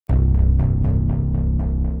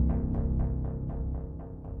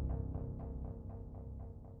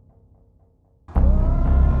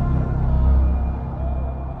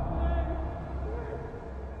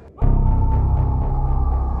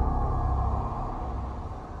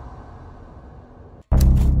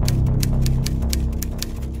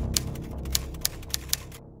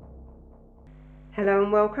Hello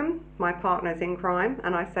and welcome, my partners in crime,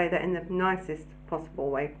 and I say that in the nicest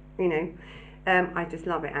possible way, I just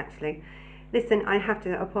love it actually. Listen, I have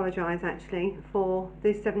to apologise actually for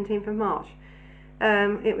the 17th of March.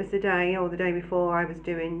 It was the day before I was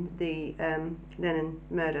doing the Lennon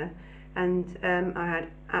murder, and I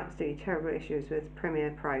had absolutely terrible issues with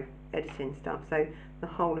Premiere Pro editing stuff, so the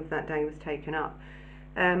whole of that day was taken up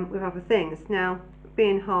with other things. Now,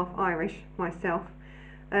 being half Irish myself,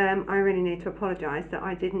 I really need to apologise that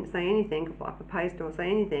I didn't say anything of what I proposed or say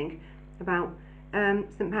anything about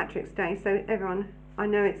St Patrick's Day. So everyone, I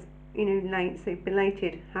know it's late, so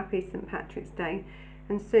belated happy St Patrick's Day,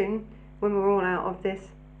 and soon when we're all out of this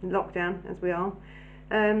lockdown as we are,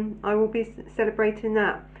 I will be celebrating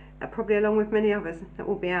that, probably along with many others that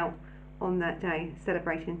will be out on that day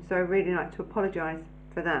celebrating. So I really like to apologise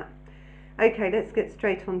for that. Okay, let's get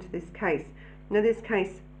straight on to this case. Now this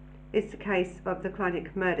case is the case of the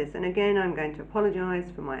Clydach murders, and again I'm going to apologise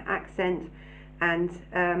for my accent and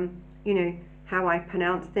how I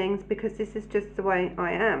pronounce things, because this is just the way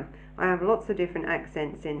I am. I have lots of different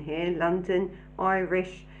accents in here: London,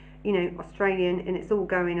 Irish, Australian, and it's all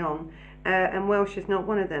going on, and Welsh is not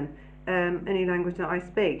one of them, any language that I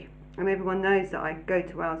speak. And everyone knows that I go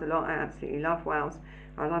to Wales a lot. I absolutely love Wales.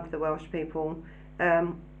 I love the Welsh people.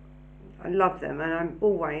 I love them, and I'm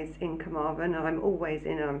always in Carmarthen. I'm always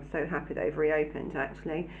in, and I'm so happy they've reopened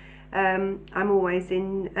actually. I'm always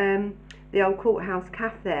in the old courthouse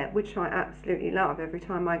cafe there, which I absolutely love every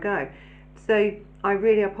time I go. So I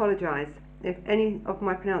really apologise if any of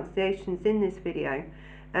my pronunciations in this video,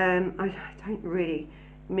 I don't really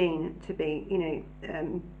mean to be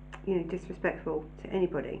disrespectful to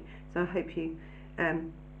anybody. So I hope you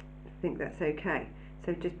think that's okay.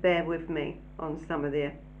 So just bear with me on some of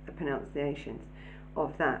the pronunciations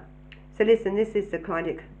of that. So listen, this is the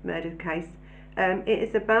Clydach murder case. It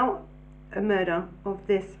is about a murder of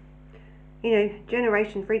this, three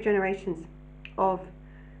generations of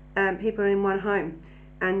people in one home.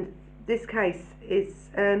 And this case is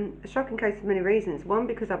a shocking case for many reasons. One,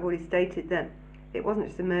 because I've already stated that it wasn't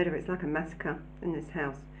just a murder, it's like a massacre in this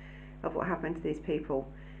house of what happened to these people.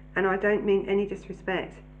 And I don't mean any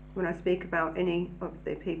disrespect when I speak about any of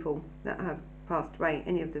the people that have passed away,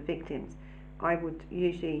 any of the victims. I would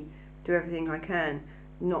usually do everything I can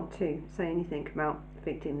not to say anything about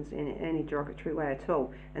victims in any derogatory way at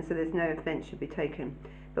all, and so there's no offence should be taken.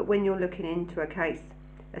 But when you're looking into a case,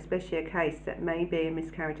 especially a case that may be a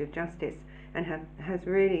miscarriage of justice and has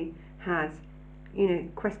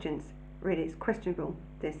questions, really it's questionable,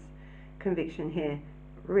 this conviction here,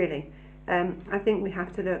 really. I think we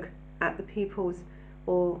have to look at the people's,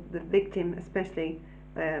 or the victim especially,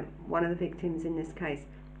 one of the victims in this case,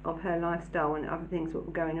 of her lifestyle and other things that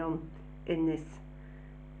were going on in this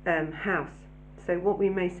house. So what we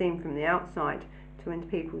may seem from the outside to into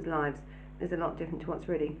people's lives is a lot different to what's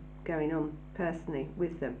really going on personally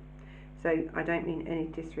with them. So I don't mean any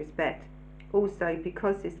disrespect. Also,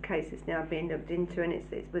 because this case is now being looked into, and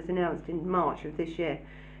it was announced in March of this year,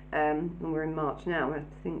 and we're in March now, I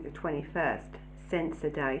think the 21st, Censor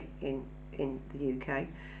Day in the UK,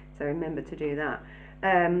 so remember to do that.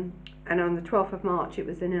 And on the 12th of March it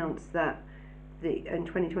was announced that in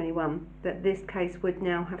 2021 that this case would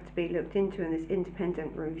now have to be looked into, in this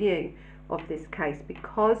independent review of this case,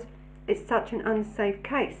 because it's such an unsafe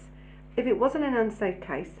case. If it wasn't an unsafe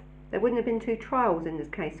case, there wouldn't have been 2 trials in this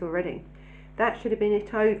case already. That should have been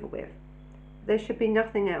it over with. There should be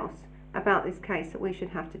nothing else about this case that we should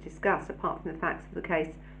have to discuss apart from the facts of the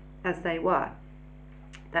case as they were.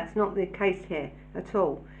 That's not the case here at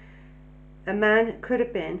all. A man could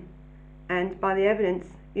have been, and by the evidence,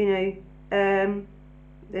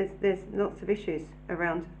 there's lots of issues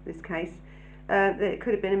around this case, that it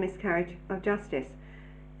could have been a miscarriage of justice.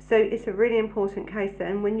 So it's a really important case,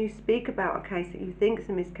 and when you speak about a case that you think is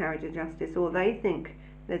a miscarriage of justice, or they think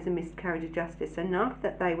there's a miscarriage of justice, enough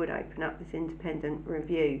that they would open up this independent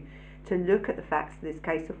review to look at the facts of this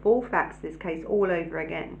case, the full facts of this case all over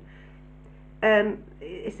again.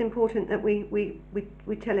 It's important that we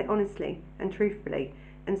tell it honestly and truthfully,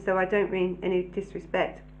 and so I don't mean any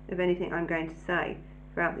disrespect of anything I'm going to say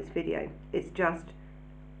throughout this video. It's just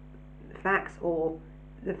facts, or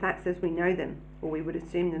the facts as we know them, or we would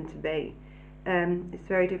assume them to be. It's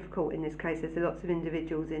very difficult in this case. There's lots of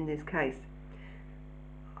individuals in this case.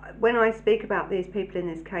 When I speak about these people in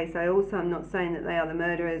this case, I also am not saying that they are the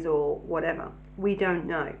murderers or whatever. We don't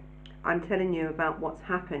know. I'm telling you about what's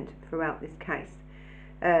happened throughout this case,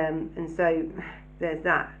 and so there's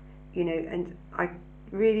that, and I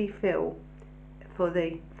really feel for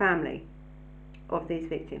the family of these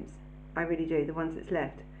victims. I really do, the ones that's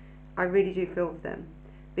left. I really do feel for them,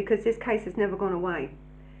 because this case has never gone away.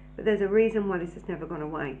 But there's a reason why this has never gone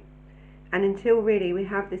away. And until really we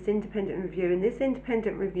have this independent review, and this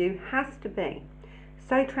independent review has to be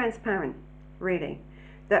so transparent, really,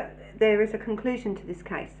 that there is a conclusion to this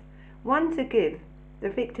case. One, to give the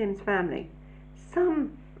victim's family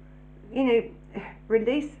some,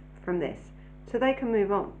 release from this so they can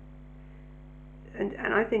move on. And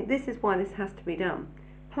I think this is why this has to be done.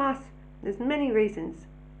 Plus, there's many reasons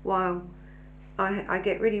why I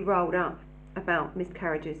get really rolled up about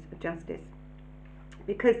miscarriages of justice.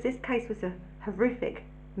 Because this case was a horrific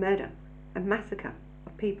murder, a massacre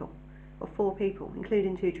of people, of 4 people,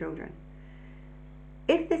 including 2 children.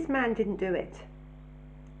 If this man didn't do it,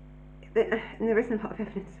 and there isn't a lot of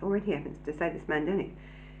evidence, or any evidence to say this man did it,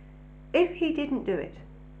 if he didn't do it,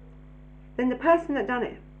 then the person that done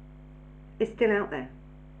it is still out there,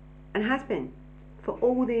 and has been for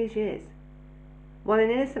all these years, while an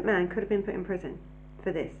innocent man could have been put in prison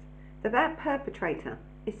for this. That perpetrator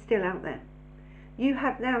is still out there. You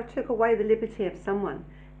have now took away the liberty of someone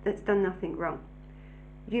that's done nothing wrong.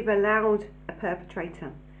 You've allowed a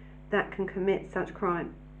perpetrator that can commit such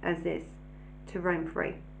crime as this to roam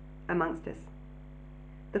free amongst us.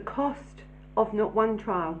 The cost of not one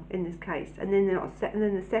trial in this case, and then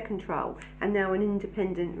the second trial, and now an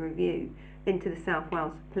independent review into the South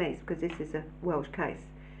Wales Police, because this is a Welsh case.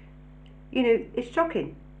 It's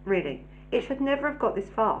shocking, really. It should never have got this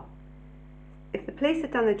far. If the police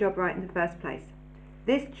had done their job right in the first place,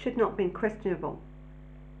 this should not have been questionable.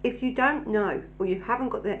 If you don't know, or you haven't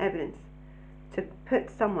got the evidence to put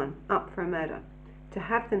someone up for a murder, to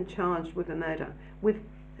have them charged with a murder, with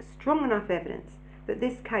strong enough evidence that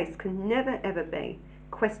this case can never ever be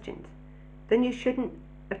questioned, then you shouldn't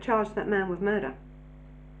have charged that man with murder.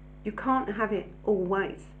 You can't have it all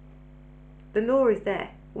ways. The law is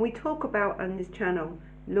there. When we talk about on this channel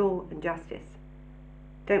law and justice,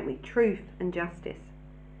 don't we? Truth and justice.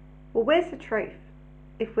 Well, where's the truth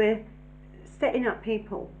if we're setting up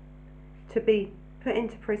people to be put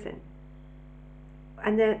into prison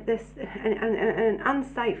and there's an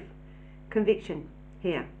unsafe conviction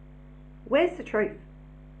here? Where's the truth?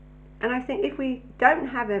 And I think if we don't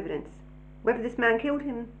have evidence, whether this man killed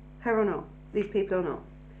her or not, these people or not,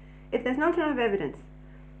 if there's not enough evidence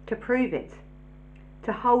to prove it,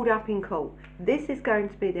 to hold up in court, this is going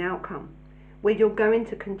to be the outcome, where you're going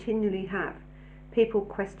to continually have people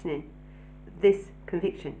questioning this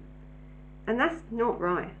conviction. And that's not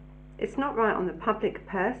right. It's not right on the public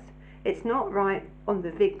purse, it's not right on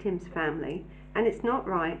the victim's family, and it's not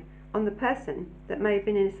right on the person that may have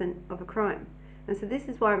been innocent of a crime. And so this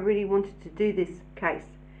is why I really wanted to do this case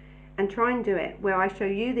and try and do it where I show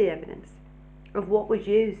you the evidence of what was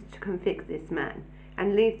used to convict this man,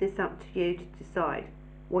 and leave this up to you to decide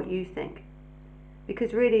what you think.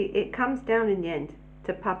 Because really it comes down in the end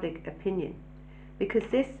to public opinion. Because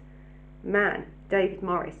this man, David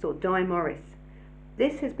Morris, or Di Morris,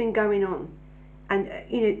 this has been going on, and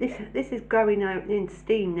this is going out in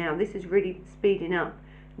steam now. This is really speeding up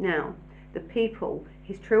now. The people,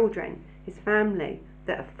 his children, his family,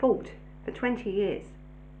 that have fought for 20 years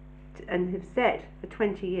and have said for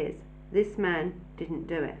 20 years, this man didn't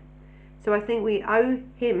do it. So I think we owe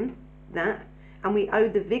him that, and we owe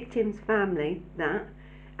the victim's family that,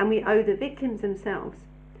 and we owe the victims themselves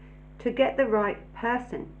to get the right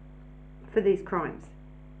person for these crimes.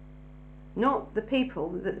 Not the people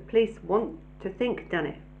that the police want to think done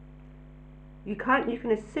it. You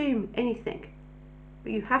can assume anything,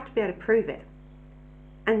 but you have to be able to prove it.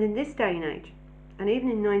 And in this day and age, and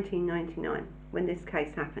even in 1999, when this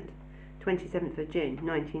case happened, 27th of June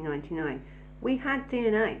 1999, we had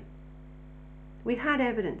DNA. We had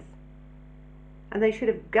evidence. And they should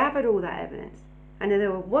have gathered all that evidence. And if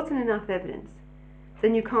there wasn't enough evidence,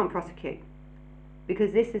 then you can't prosecute.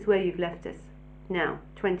 Because this is where you've left us now,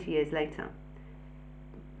 20 years later.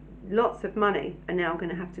 Lots of money are now going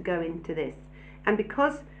to have to go into this. And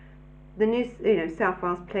because the South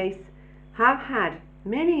Wales Police have had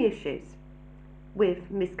many issues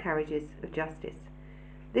with miscarriages of justice,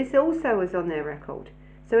 this also was on their record.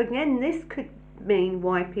 So again, this could mean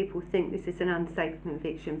why people think this is an unsafe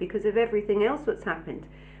conviction, because of everything else that's happened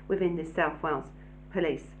within the South Wales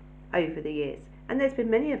Police over the years. And there's been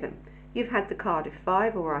many of them. You've had the Cardiff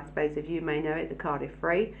 5, or I suppose if you may know it, the Cardiff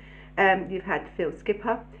 3. You've had Phil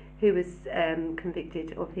Skipper, who was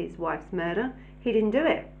convicted of his wife's murder. He didn't do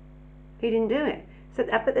it. He didn't do it. So,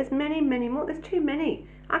 but there's many, many more. There's too many.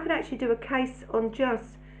 I could actually do a case on just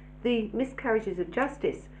the miscarriages of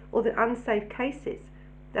justice, or the unsafe cases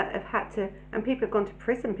that have had to, and people have gone to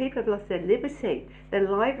prison, people have lost their liberty, their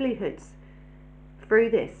livelihoods through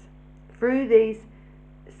this, through these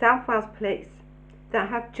South Wales Police that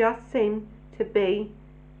have just seemed to be,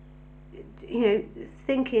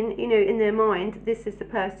 thinking, in their mind, this is the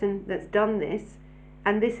person that's done this,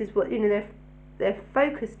 and this is what, they're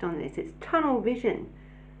focused on this. It's tunnel vision.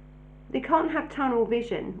 You can't have tunnel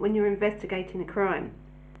vision when you're investigating a crime.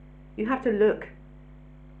 You have to look.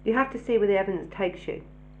 You have to see where the evidence takes you.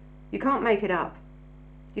 You can't make it up.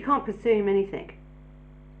 You can't presume anything.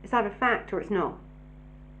 It's either fact or it's not.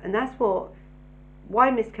 And that's why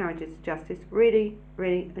miscarriages of justice really,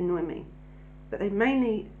 really annoy me. But they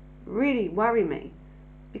mainly really worry me,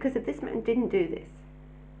 because if this man didn't do this,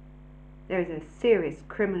 there is a serious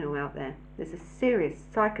criminal out there. There's a serious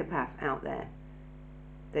psychopath out there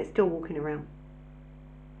that's still walking around.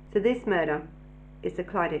 So this murder is the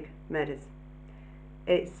Clydach murders.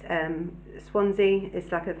 It's Swansea.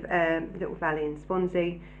 It's like a little valley in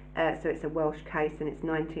Swansea. So it's a Welsh case, and it's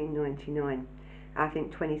 1999. I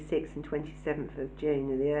think 26th and 27th of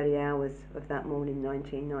June, in the early hours of that morning,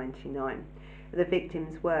 1999. The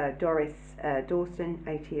victims were Doris Dawson,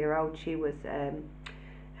 80-year-old. She was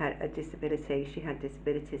had a disability. She had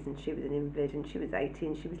disabilities, and she was an invalid, and she was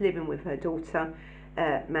 18. She was living with her daughter,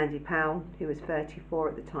 Mandy Power, who was 34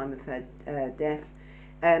 at the time of her death.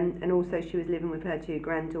 And also she was living with her two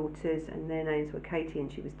granddaughters, and their names were Katie,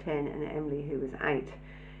 and she was 10, and Emily, who was 8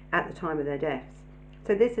 at the time of their deaths.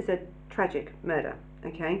 So this is a tragic murder,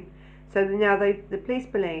 okay? So now the police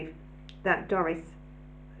believe that Doris,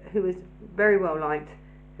 who was very well liked,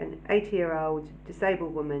 an 80-year-old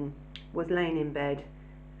disabled woman, was laying in bed.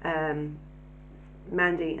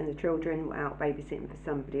 Mandy and the children were out babysitting for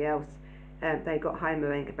somebody else. They got home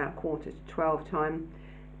around about 11:45 time.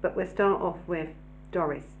 But we'll start off with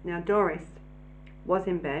Doris. Now Doris was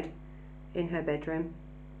in bed, in her bedroom,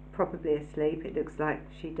 probably asleep. It looks like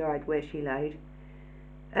she died where she laid.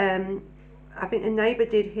 I think a neighbour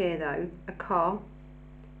did hear, though, a car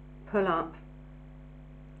pull up.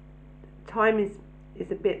 Time is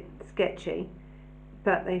a bit sketchy,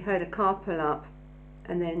 but they heard a car pull up,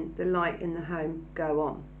 and then the light in the home go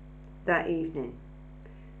on that evening.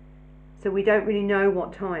 So we don't really know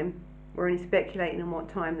what time. We're only speculating on what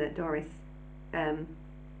time that Doris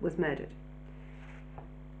was murdered.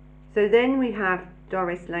 So then we have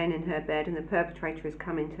Doris laying in her bed, and the perpetrator has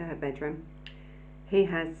come into her bedroom. He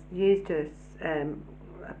has used a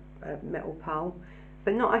metal pole,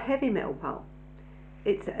 but not a heavy metal pole.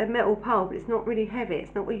 It's a metal pole, but it's not really heavy.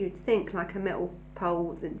 It's not what you'd think, like a metal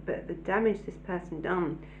pole. But the damage this person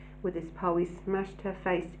done with this pole, he smashed her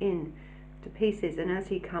face in to pieces, and as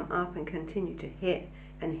he come up and continued to hit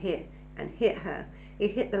and hit and hit her, he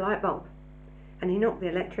hit the light bulb, and he knocked the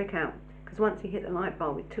electric out, because once he hit the light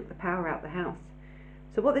bulb, it took the power out of the house.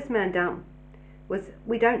 So what this man done was,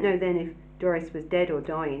 we don't know then if Doris was dead or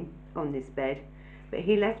dying on this bed, but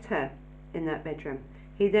he left her in that bedroom.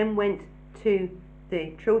 He then went to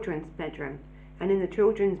the children's bedroom, and in the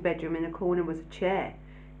children's bedroom in a corner was a chair,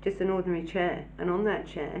 just an ordinary chair, and on that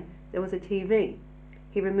chair there was a TV.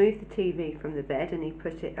 He removed the TV from the bed, and he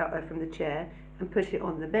put it from the chair and put it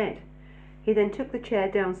on the bed. He then took the chair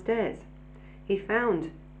downstairs. He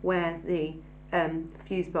found where the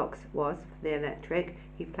fuse box was for the electric.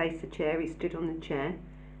 He placed the chair, he stood on the chair,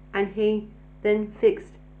 and he then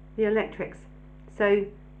fixed the electrics. So,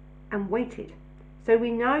 and waited. So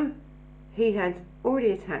we know he had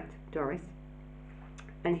already attacked Doris,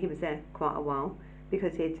 and he was there quite a while,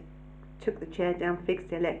 because he'd took the chair down, fixed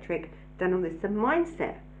the electric, done all this. The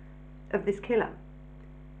mindset of this killer: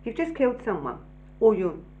 you've just killed someone, or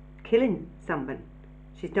you're killing someone,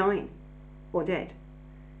 she's dying or dead.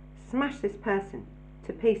 Smash this person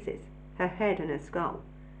to pieces, her head and her skull,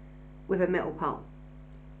 with a metal pole.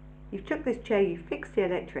 You've took this chair, you fixed the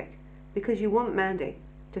electric, because you want Mandy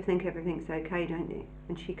to think everything's okay, don't you?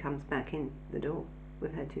 And she comes back in the door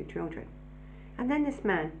with her two children. And then this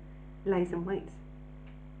man lays and waits.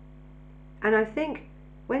 And I think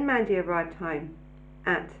when Mandy arrived home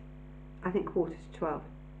at, I think 11:45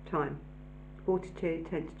 time, 11:45,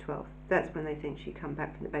 10:40, that's when they think she come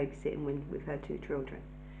back from the babysitting with her two children.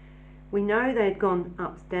 We know they'd gone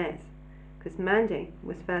upstairs, because Mandy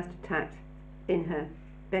was first attacked in her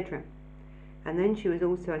bedroom, and then she was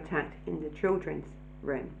also attacked in the children's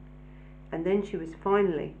room, and then she was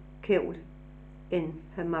finally killed in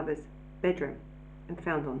her mother's bedroom and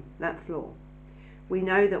found on that floor. We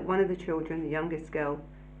know that one of the children, the youngest girl,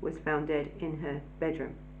 was found dead in her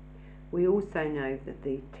bedroom. We also know that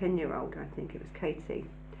the 10-year-old, I think it was Katie,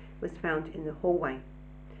 was found in the hallway.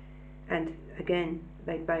 And again,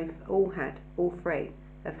 they all three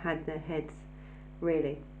have had their heads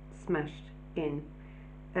really smashed in.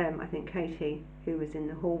 I think Katie, who was in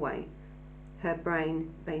the hallway, her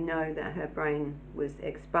brain, they know that her brain was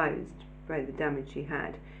exposed for the damage she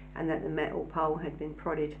had, and that the metal pole had been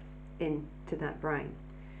prodded into that brain.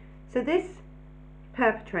 So this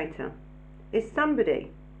perpetrator is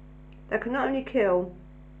somebody that can not only kill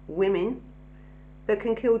women, but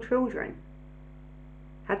can kill children.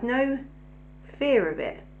 Had no fear of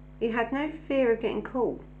it. He had no fear of getting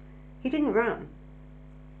caught. He didn't run.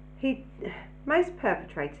 Most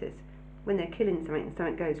perpetrators, when they're killing something and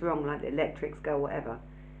something goes wrong, like the electrics go or whatever,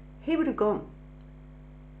 he would have gone.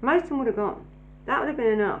 Most of them would have gone. That would have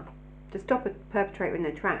been enough to stop a perpetrator in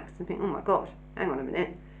their tracks and think, oh my God, hang on a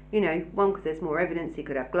minute. You know, one, because there's more evidence, he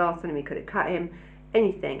could have glass on him, he could have cut him,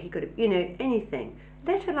 anything, he could have, you know, anything.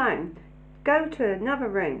 Let alone go to another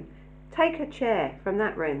room, take a chair from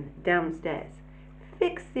that room downstairs,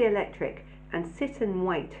 fix the electric, and sit and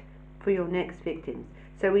wait for your next victims.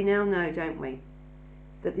 So we now know, don't we,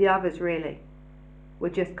 that the others really were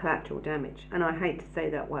just collateral damage. And I hate to say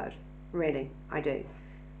that word, really, I do.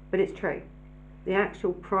 But it's true. The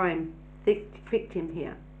actual prime victim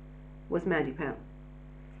here was Mandy Power.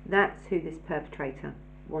 That's who this perpetrator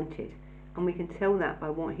wanted. And we can tell that by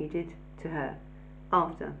what he did to her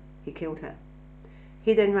after he killed her.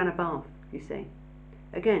 He then ran a bath, you see.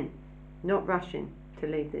 Again, not rushing to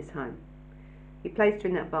leave this home. He placed her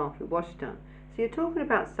in that bath, he washed her. So you're talking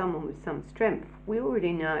about someone with some strength. We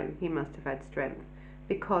already know he must have had strength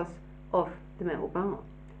because of the metal bar.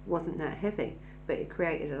 It wasn't that heavy, but it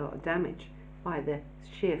created a lot of damage by the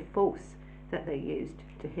sheer force that they used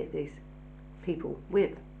to hit these people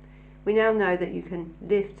with. We now know that you can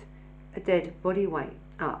lift a dead body weight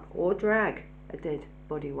up or drag a dead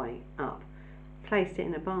body weight up, place it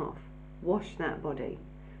in a bath, wash that body,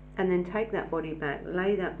 and then take that body back,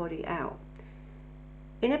 lay that body out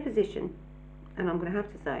in a position, and I'm going to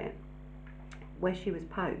have to say it, where she was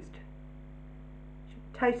posed. She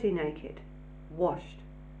was totally naked, washed,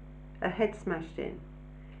 her head smashed in,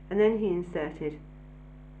 and then he inserted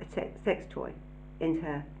a sex toy into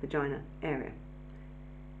her vagina area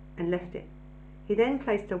and left it. He then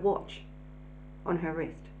placed a watch on her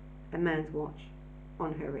wrist, a man's watch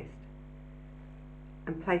on her wrist,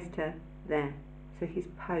 and placed her there. So he's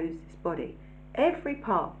posed his body. Every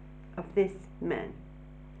part of this man,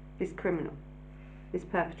 this criminal, this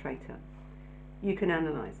perpetrator, you can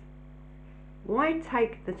analyse. Why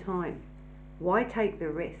take the time? Why take the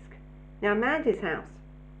risk? Now, Mandy's house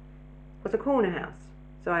was a corner house,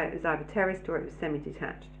 so it was either terraced or it was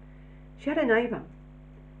semi-detached. She had a neighbour.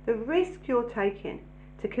 The risk you're taking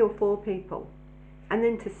to kill 4 people and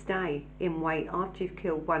then to stay in wait after you've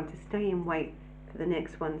killed one, to stay in wait for the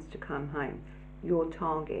next ones to come home, your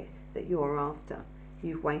target that you're after,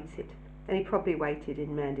 you've waited. And he probably waited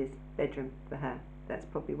in Mandy's bedroom for her. That's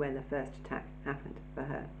probably where the first attack happened for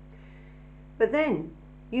her. But then,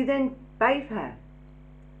 you then bathe her.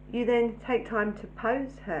 You then take time to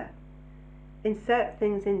pose her, insert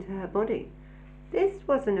things into her body. This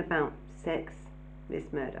wasn't about sex, this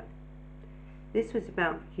murder. This was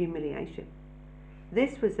about humiliation.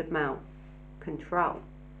 This was about control.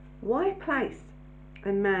 Why place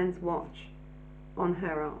a man's watch on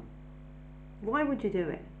her arm? Why would you do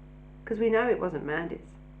it? Because we know it wasn't Mandy's.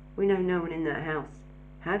 We know no one in that house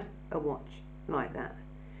had a watch like that.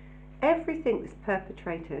 Everything this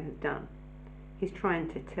perpetrator has done, he's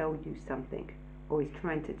trying to tell you something, or he's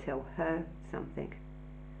trying to tell her something.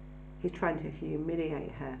 He's trying to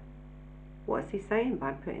humiliate her. What's he saying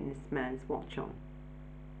by putting this man's watch on?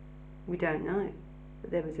 We don't know, but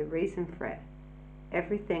there was a reason for it.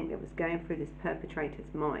 Everything that was going through this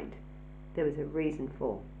perpetrator's mind, there was a reason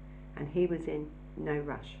for, and he was in no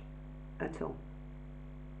rush at all.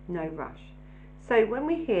 No rush. So when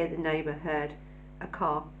we hear the neighbour heard a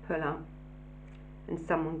car pull up and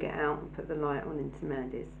someone get out and put the light on into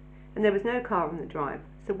Mandy's, and there was no car on the drive,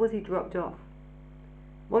 so was he dropped off?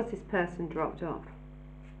 Was this person dropped off?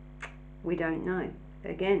 We don't know.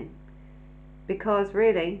 Again, because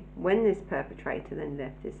really, when this perpetrator then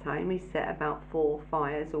left his home, he set about 4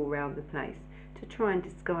 fires all around the place to try and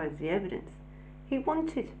disguise the evidence. He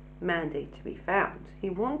wanted Mandy to be found. He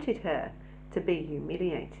wanted her to be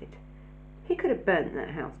humiliated. He could have burnt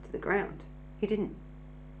that house to the ground. He didn't.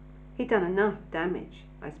 He'd done enough damage,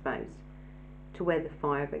 I suppose, to where the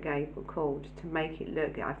fire brigade were called to make it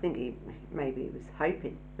look, I think maybe he was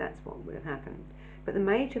hoping that's what would have happened. But the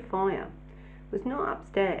major fire was not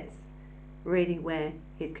upstairs, really, where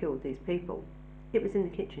he'd killed these people. It was in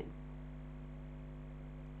the kitchen.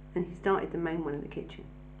 And he started the main one in the kitchen.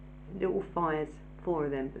 Little fires, 4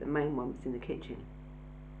 of them, but the main one was in the kitchen.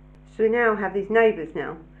 So we now have these neighbours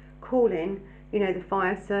now calling, the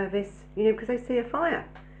fire service, because they see a fire.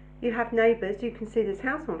 You have neighbours, you can see this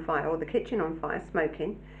house on fire or the kitchen on fire,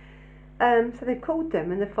 smoking, So they've called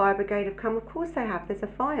them and the fire brigade have come. Of course they have, there's a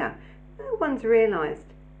fire. No one's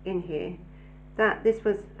realised in here that this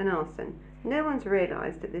was an arson. No one's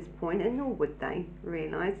realised at this point, and nor would they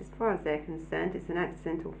realise, as far as they're concerned, it's an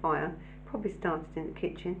accidental fire. Probably started in the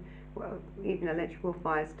kitchen. Well, even electrical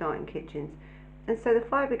fires start in kitchens. And so the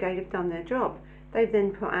fire brigade have done their job. They've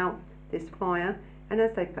then put out this fire, and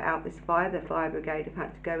as they put out this fire, the fire brigade have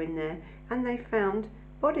had to go in there, and they found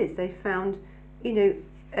bodies. They found, the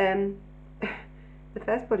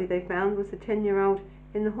first body they found was a 10-year-old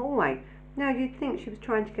in the hallway. Now, you'd think she was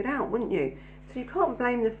trying to get out, wouldn't you? So you can't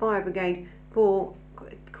blame the fire brigade for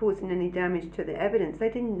causing any damage to the evidence. They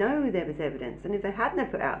didn't know there was evidence, and if they hadn't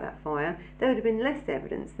put out that fire, there would have been less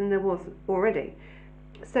evidence than there was already.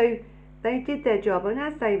 So they did their job, and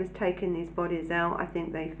as they was taking these bodies out, I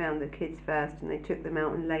think they found the kids first, and they took them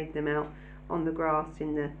out and laid them out on the grass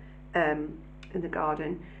in the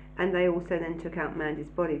garden, and they also then took out Mandy's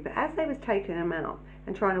body. But as they was taking them out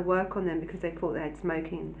and trying to work on them because they thought they had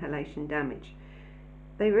smoking inhalation damage,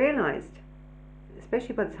 they realised,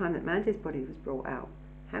 especially by the time that Mandy's body was brought out,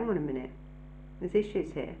 hang on a minute, there's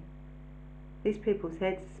issues here. These people's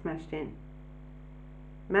heads are smashed in.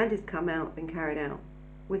 Mandy's come out, been carried out,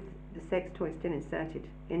 with the sex toy still inserted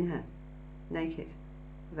in her, naked,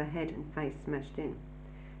 with her head and face smashed in.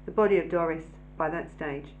 The body of Doris, by that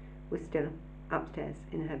stage, was still upstairs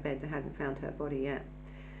in her bed. They hadn't found her body yet.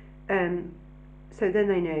 So then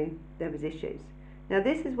they knew there was issues. Now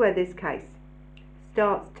this is where this case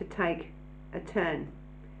starts to take a turn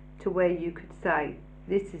to where you could say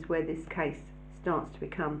this is where this case starts to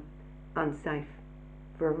become unsafe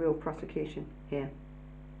for a real prosecution here.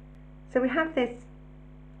 So we have this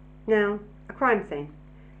now, a crime scene.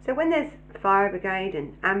 So when there's fire brigade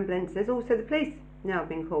and ambulance, there's also the police now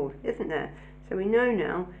being called, isn't there? So we know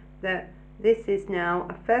now that this is now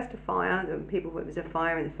first a fire, it was a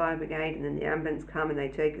fire in the fire brigade, and then the ambulance come and they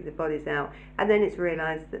take the bodies out, and then it's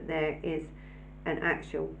realised that there is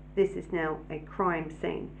this is now a crime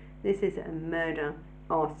scene. This is a murder,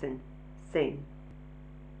 arson scene.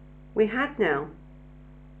 We had now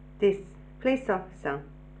this police officer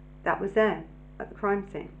that was there at the crime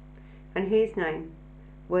scene, and his name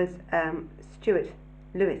was Stuart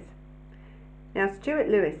Lewis. Now Stuart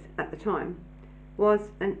Lewis at the time was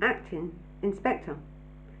an acting inspector.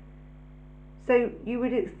 So you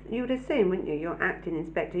would assume, wouldn't you, you're acting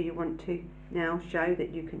inspector, you want to now show that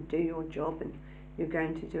you can do your job and you're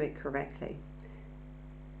going to do it correctly.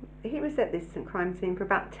 He was at this crime scene for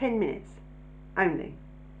about 10 minutes only.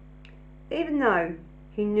 Even though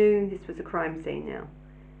he knew this was a crime scene now,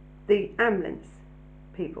 the ambulance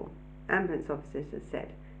people, ambulance officers have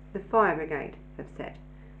said, the fire brigade have said,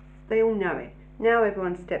 they all know it. Now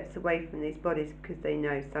everyone steps away from these bodies because they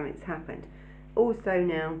know something's happened. Also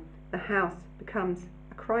now the house becomes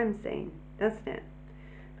a crime scene, doesn't it?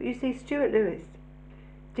 But you see, Stuart Lewis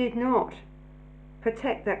did not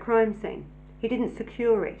protect that crime scene. He didn't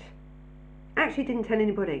secure it. Actually didn't tell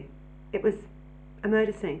anybody it was a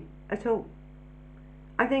murder scene at all.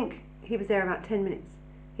 I think he was there about 10 minutes.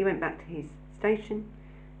 He went back to his station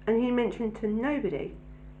and he mentioned to nobody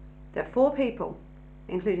that 4 people,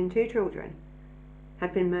 including 2 children,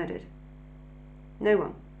 had been murdered. No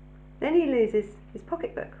one. Then he loses his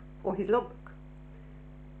pocketbook or his logbook.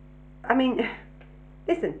 I mean,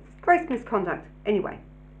 listen, gross misconduct anyway,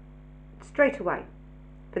 straight away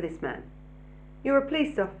for this man. You're a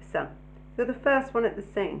police officer. You're the first one at the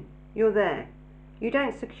scene. You're there. You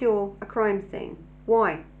don't secure a crime scene.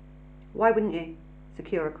 Why? Why wouldn't you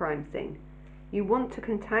secure a crime scene? You want to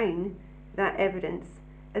contain that evidence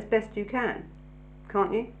as best you can,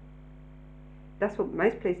 can't you? That's what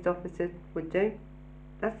most police officers would do.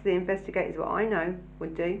 That's the investigators, what I know,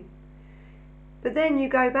 would do. But then you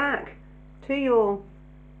go back to your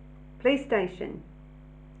police station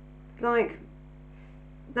like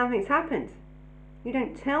nothing's happened. You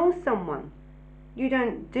don't tell someone. You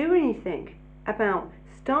don't do anything about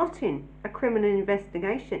starting a criminal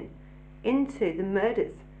investigation into the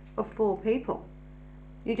murders of 4 people.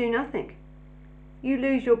 You do nothing. You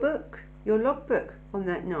lose your book, your logbook on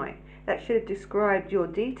that night. That should have described your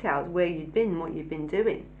details, where you'd been, what you'd been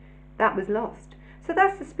doing. That was lost. So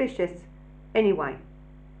that's suspicious anyway.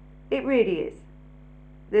 It really is.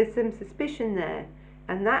 There's some suspicion there,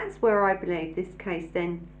 and that's where I believe this case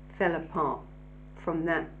then fell apart from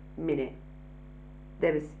that minute.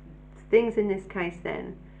 There was things in this case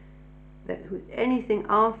then that anything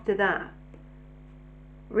after that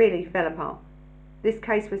really fell apart. This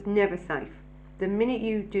case was never safe. The minute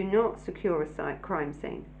you do not secure a crime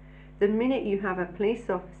scene, the minute you have a police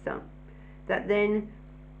officer that then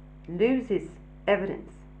loses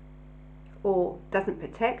evidence or doesn't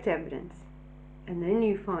protect evidence, and then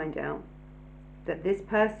you find out that this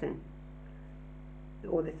person,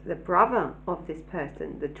 or the brother of this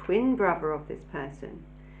person, the twin brother of this person,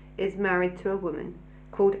 is married to a woman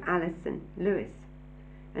called Alison Lewis,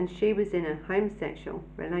 and she was in a homosexual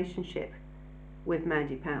relationship with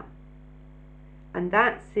Mandy Power. And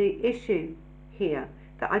that's the issue here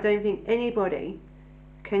that I don't think anybody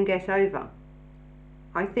can get over.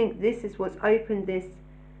 I think this is what's opened this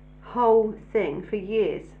whole thing for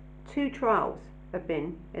years. 2 trials have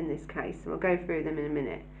been in this case, and we'll go through them in a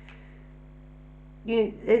minute.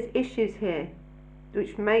 There's issues here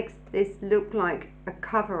which makes this look like a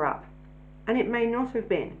cover-up, and it may not have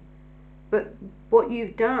been. But what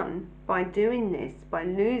you've done by doing this, by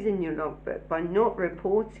losing your logbook, by not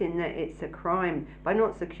reporting that it's a crime, by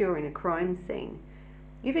not securing a crime scene,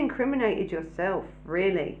 you've incriminated yourself,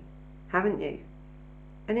 really, haven't you?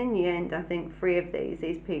 And in the end, I think 3 of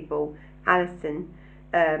these people, Alison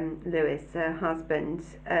Lewis, her husband,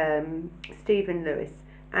 Stephen Lewis,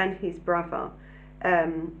 and his brother,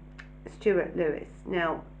 Stuart Lewis.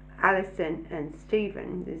 Now, Alison and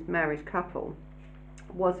Stephen, this married couple,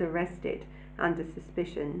 was arrested under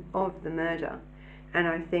suspicion of the murder, and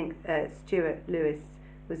I think Stuart Lewis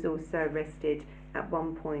was also arrested at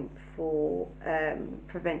one point for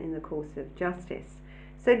preventing the course of justice.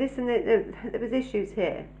 So listen, there was issues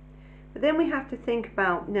here, but then we have to think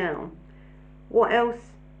about now what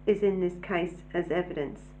else is in this case as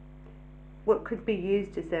evidence, what could be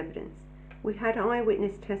used as evidence. We had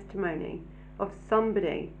eyewitness testimony of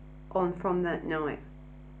somebody on from that night.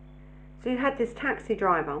 So you had this taxi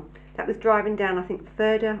driver that was driving down, I think,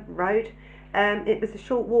 Further Road. It was a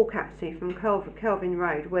short walk actually from Kelvin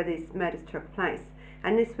Road where these murders took place,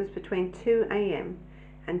 and this was between 2 a.m.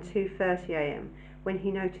 and 2:30 a.m. when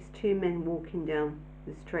he noticed 2 men walking down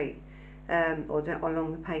the street, or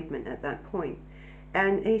along the pavement at that point.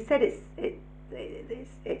 And he said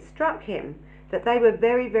it struck him that they were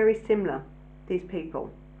very, very similar, these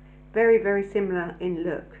people, very, very similar in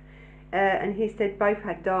look. And he said both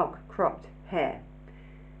had dark cropped hair.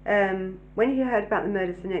 When he heard about the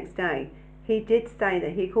murders the next day, he did say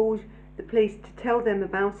that he called the police to tell them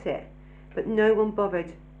about it, but no one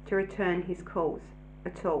bothered to return his calls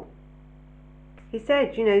at all. He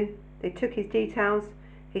said, they took his details.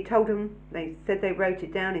 He told them, they said they wrote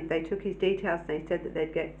it down. If they took his details, they said that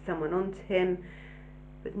they'd get someone on to him,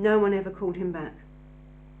 but no one ever called him back.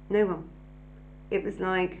 No one. It was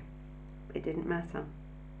like it didn't matter.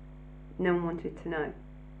 No one wanted to know.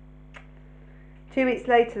 2 weeks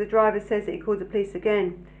later, the driver says that he called the police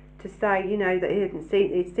again to say, that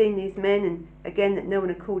he'd seen these men, and again that no one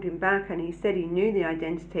had called him back. And he said he knew the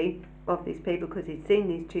identity of these people because he'd seen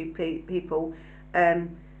these 2 people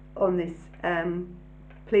on this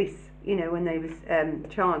police, when they was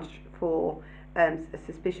charged for a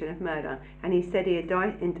suspicion of murder. And he said he had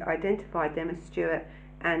identified them as Stuart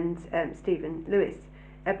and Stephen Lewis.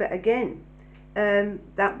 But again,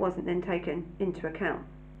 that wasn't then taken into account.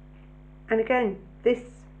 And again, this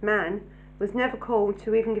man was never called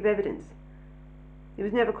to even give evidence. He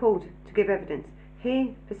was never called to give evidence.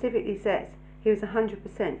 He specifically says he was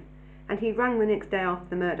 100%, and he rang the next day after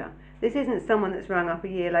the murder. This isn't someone that's rang up a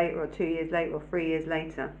year later or 2 years later or 3 years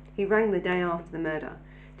later. He rang the day after the murder,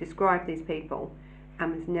 described these people,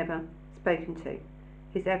 and was never spoken to.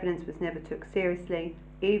 His evidence was never took seriously,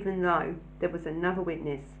 even though there was another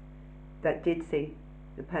witness that did see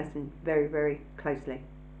the person very, very closely.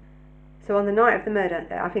 So on the night of the murder,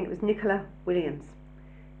 I think it was Nicola Williams.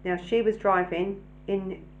 Now, she was driving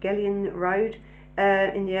in Kelvin Road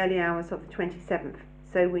in the early hours of the 27th.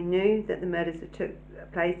 So we knew that the murders that took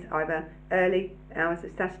place either early hours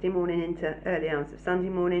of Saturday morning into early hours of Sunday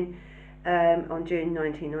morning on June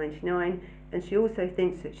 1999. And she also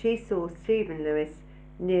thinks that she saw Stephen Lewis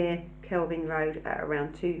near Kelvin Road at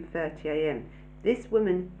around 2:30 a.m. This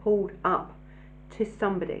woman pulled up to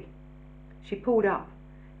somebody. She pulled up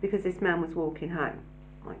because this man was walking home.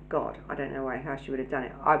 My God, I don't know how she would have done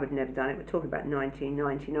it. I would have never done it. We're talking about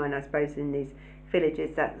 1999, I suppose, in these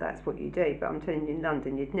villages, that's what you do. But I'm telling you, in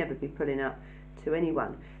London, you'd never be pulling up to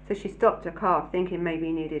anyone. So she stopped her car, thinking maybe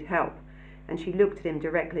he needed help, and she looked at him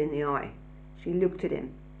directly in the eye. She looked at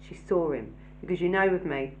him. She saw him. Because with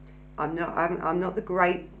me, I'm not the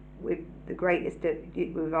greatest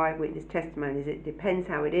with eyewitness testimonies. It depends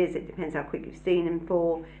how it is. It depends how quick you've seen him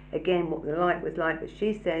for. Again, what the light was like. But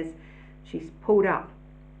she says she's pulled up.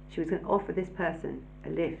 She was going to offer this person a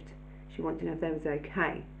lift. She wanted to know if they was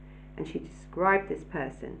okay. And she described this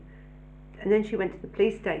person. And then she went to the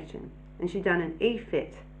police station and she'd done an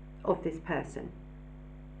e-fit of this person.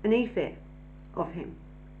 An e-fit of him.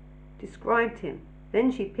 Described him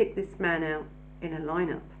Then she picked this man out in a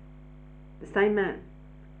lineup, the same man.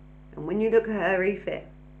 And when you look at her e-fit,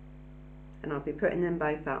 and I'll be putting them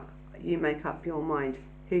both up, you make up your mind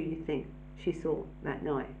who you think she saw that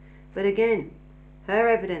night. But again, her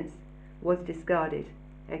evidence was discarded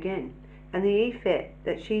again. And the e-fit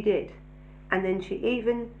that she did, and then she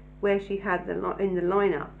even, where she had in the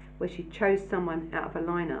lineup, where she chose someone out of a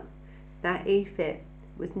lineup, that e-fit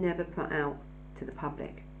was never put out to the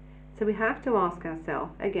public. So we have to ask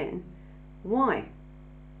ourselves again, why?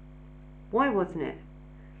 Why wasn't it?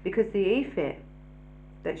 Because the e-fit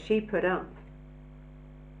that she put up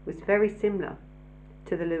was very similar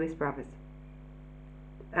to the Lewis brothers.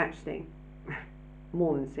 Actually,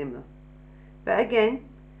 more than similar. But again,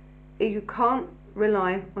 you can't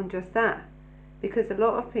rely on just that, because a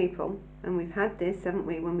lot of people, and we've had this, haven't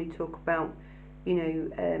we, when we talk about, you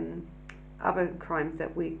know, other crimes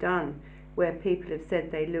that we've done, where people have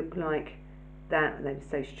said they look like that, and they were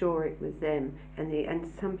so sure it was them,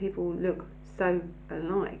 and some people look so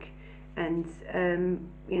alike. And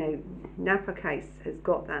you know, Napa case has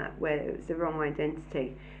got that, where it was the wrong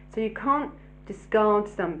identity. So you can't discard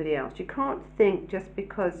somebody else. You can't think just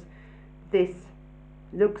because this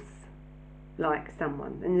looks like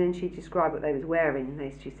someone. And then she described what they was wearing.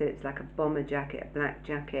 She said it's like a bomber jacket, a black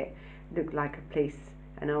jacket, looked like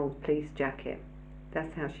an old police jacket.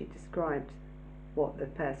 That's how she described what the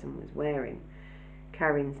person was wearing,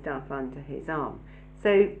 carrying stuff under his arm.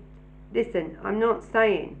 So listen, I'm not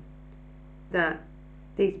saying that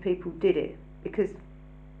these people did it, because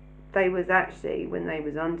they was actually, when they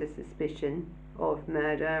was under suspicion of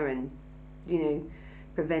murder and, you know,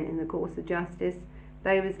 preventing the course of justice,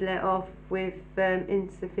 they was let off with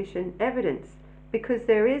insufficient evidence, because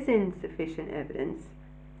there is insufficient evidence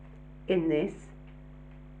in this,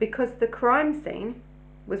 because the crime scene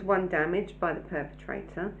was one damaged by the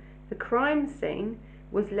perpetrator. The crime scene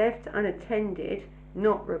was left unattended,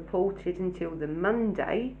 not reported until the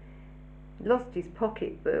Monday, lost his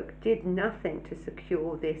pocketbook, did nothing to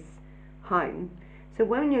secure this home. So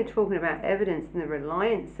when you're talking about evidence and the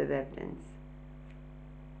reliance of evidence,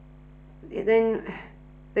 then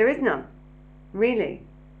there is none, really.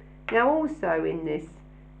 Now also in this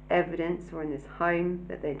evidence, or in this home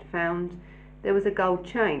that they'd found, there was a gold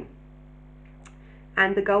chain.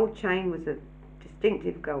 And the gold chain was a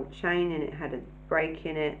distinctive gold chain, and it had a break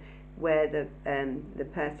in it where the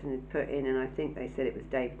person had put in, and I think they said it was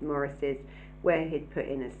David Morris's, where he'd put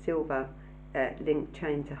in a silver link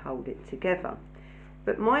chain to hold it together.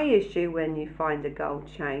 But my issue when you find a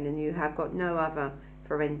gold chain and you have got no other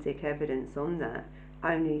forensic evidence on that,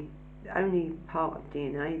 only part of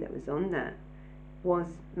DNA that was on that was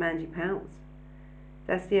Mandy Power's.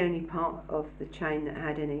 That's the only part of the chain that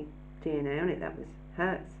had any DNA on it. That was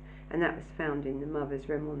hers, and that was found in the mother's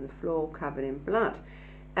room on the floor, covered in blood.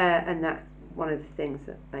 And that's one of the things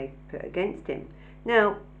that they put against him.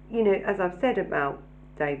 Now, you know, as I've said about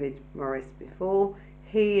David Morris before,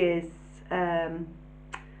 he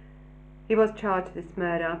was charged with this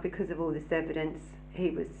murder because of all this evidence. He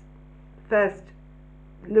was first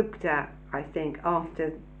looked at, I think,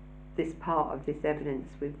 after this part of this evidence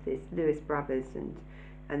with this Lewis brothers,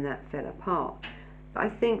 and that fell apart. But I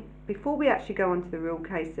think before we actually go on to the real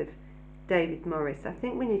case of David Morris, I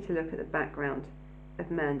think we need to look at the background of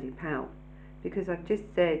Mandy Power, because I've just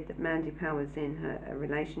said that Mandy Power was in a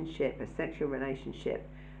relationship, a sexual relationship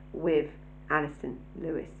with Alison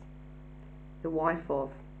Lewis, the wife of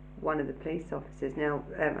one of the police officers. Now,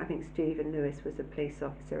 I think Stephen Lewis was a police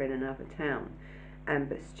officer in another town,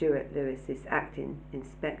 but Stuart Lewis, this acting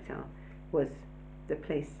inspector, was the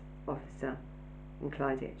police officer in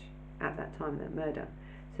Clydach at that time of that murder.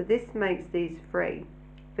 So this makes these three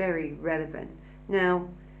very relevant. Now,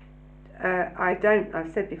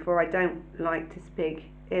 I've said before, I don't like to speak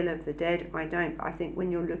ill of the dead. I think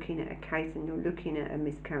when you're looking at a case and you're looking at a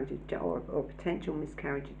miscarriage of or potential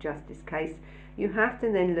miscarriage of justice case, you have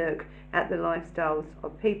to then look at the lifestyles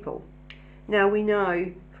of people. Now, we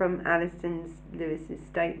know from Alison Lewis's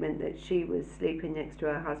statement that she was sleeping next to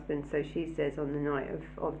her husband, so she says on the night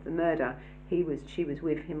of the murder, she was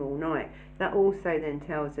with him all night. That also then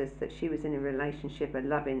tells us that she was in a relationship, a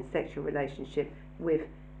loving sexual relationship with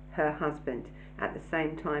her husband, at the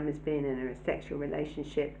same time as being in a sexual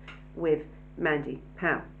relationship with Mandy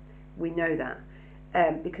Power. We know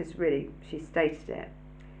that because really she stated it.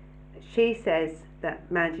 She says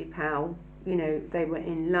that Mandy Power, you know, they were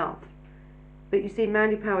in love. But you see,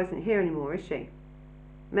 Mandy Power isn't here anymore, is she?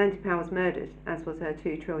 Mandy Power was murdered, as was her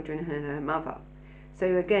two children and her mother.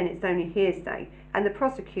 So again, it's only hearsay. And the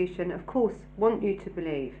prosecution, of course, want you to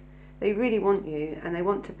believe. They really want you, and they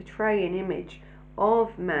want to portray an image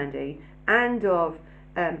of Mandy and of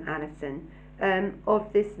Alison,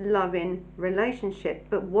 of this loving relationship.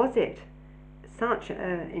 But was it such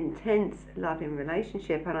an intense loving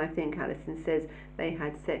relationship? And I think Alison says they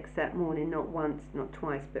had sex that morning, not once, not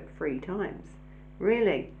twice, but 3 times.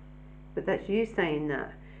 Really? But that's you saying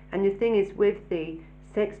that. And the thing is, with the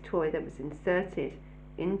sex toy that was inserted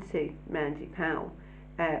into Mandy Power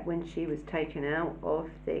when she was taken out of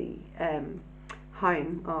the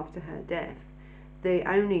home after her death, the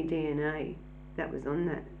only DNA that was on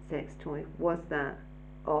that sex toy was that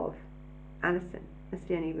of Alison. That's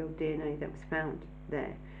the only real DNA that was found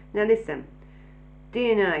there. Now listen,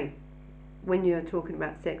 DNA, when you're talking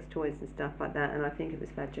about sex toys and stuff like that, and I think it was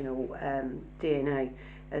vaginal DNA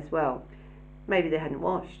as well, maybe they hadn't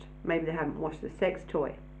washed, maybe they haven't washed the sex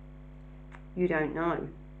toy. You don't know.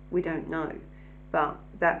 We don't know. But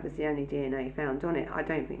that was the only DNA found on it. I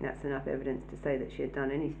don't think that's enough evidence to say that she had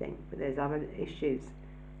done anything, but there's other issues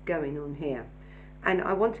going on here. And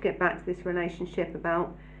I want to get back to this relationship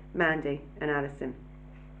about Mandy and Alison,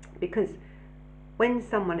 because when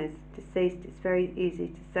someone is deceased, it's very easy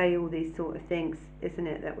to say all these sort of things, isn't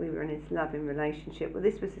it, that we were in this loving relationship. Well,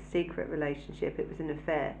 this was a secret relationship. It was an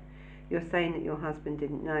affair. You're saying that your husband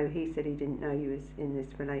didn't know. He said he didn't know you was in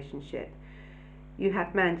this relationship. You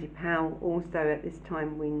have Mandy Power also. At this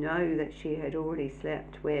time, we know that she had already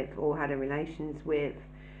slept with or had a relations with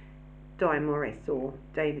Di Morris or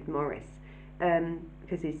David Morris,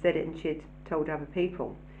 because he said it and she had told other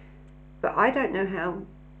people. But I don't know how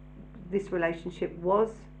this relationship was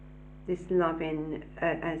this loving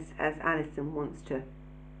as Alison wants to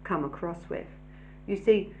come across with. You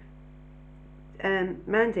see,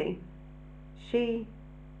 Mandy, she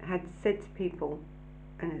had said to people,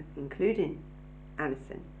 and including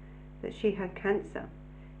Alison, that she had cancer,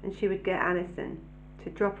 and she would get Alison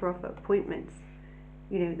to drop her off at appointments,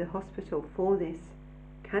 you know, the hospital for this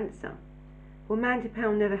cancer. Well, Mandy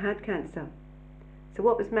Power never had cancer. So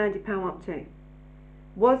what was Mandy Power up to?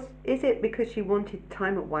 Is it because she wanted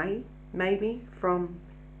time away, maybe, from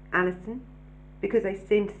Alison? Because they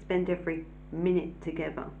seemed to spend every minute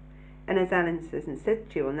together. And as Alison said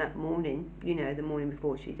to you on that morning, you know, the morning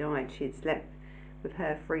before she died, she had slept with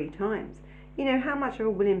her 3 times. You know, how much of a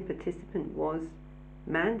willing participant was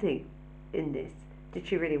Mandy in this? Did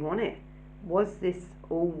she really want it? Was this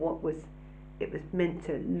all what it was meant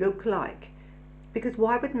to look like? Because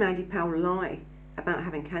why would Mandy Power lie about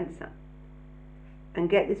having cancer and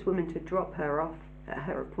get this woman to drop her off at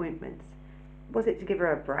her appointments? Was it to give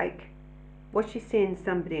her a break? Was she seeing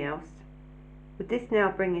somebody else? Would this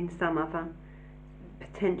now bring in some other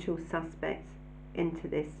potential suspects into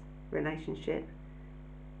this relationship?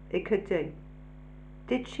 It could do.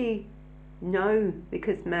 Did she know,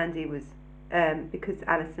 because because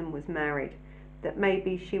Alison was married, that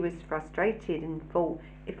maybe she was frustrated and thought,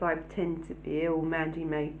 if I pretend to be ill,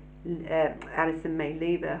 Alison may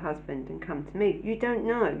leave her husband and come to me? You don't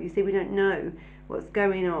know. You see, we don't know what's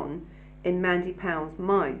going on in Mandy Power's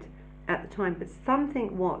mind at the time, but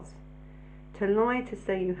something was. To lie to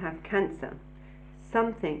say you have cancer,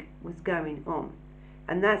 something was going on.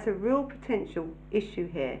 And that's a real potential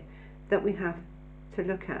issue here that we have to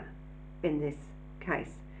look at in this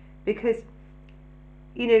case. Because,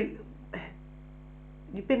 you know,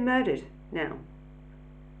 you've been murdered now.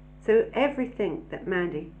 So everything that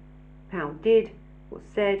Mandy Power did or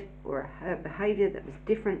said, or her behaviour that was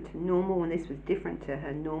different to normal, and this was different to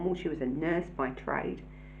her normal, she was a nurse by trade.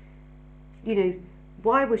 You know,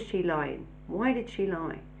 why was she lying? Why did she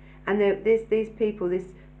lie? And there's these people, this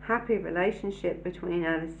happy relationship between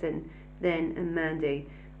Alison then and Mandy.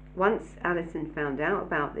 Once Alison found out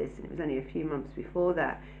about this, and it was only a few months before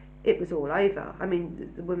that, it was all over. I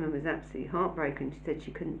mean, the woman was absolutely heartbroken. She said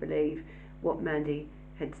she couldn't believe what Mandy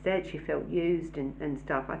had said. She felt used and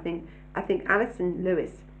stuff. I think Alison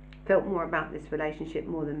Lewis felt more about this relationship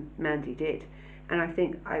more than Mandy did. And I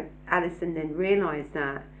think Alison then realised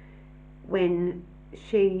that when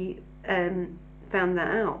she found that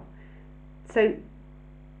out. So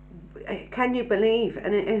can you believe,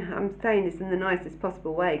 and I'm saying this in the nicest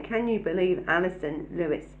possible way, can you believe Alison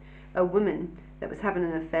Lewis, a woman that was having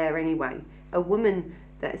an affair anyway, a woman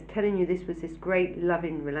that is telling you this was this great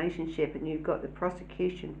loving relationship, and you've got the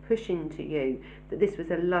prosecution pushing to you that this was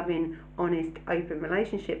a loving, honest, open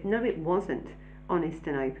relationship? No, it wasn't honest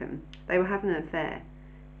and open. They were having an affair.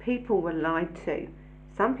 People were lied to.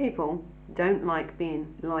 Some people don't like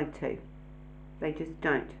being lied to. They just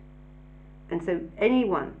don't. And so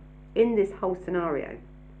anyone in this whole scenario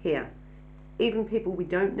here, even people we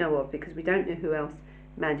don't know of, because we don't know who else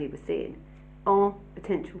Mandy was seeing, are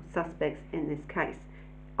potential suspects in this case.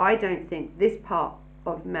 I don't think this part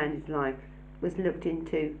of Mandy's life was looked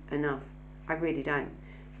into enough. I really don't.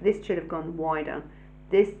 This should have gone wider.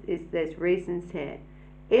 There's reasons here.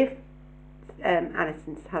 If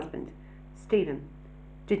Alison's husband, Stephen,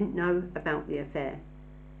 didn't know about the affair,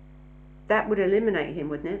 that would eliminate him,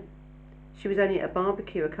 wouldn't it? She was only at a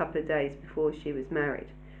barbecue a couple of days before she was married.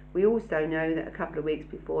 We also know that a couple of weeks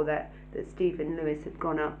before that Stephen Lewis had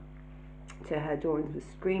gone up to her door and was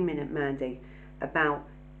screaming at Mandy about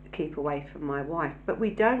keep away from my wife. But we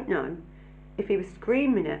don't know if he was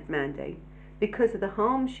screaming at Mandy because of the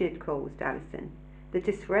harm she had caused Alison, the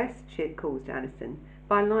distress she had caused Alison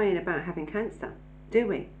by lying about having cancer. Do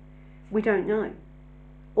we? We don't know.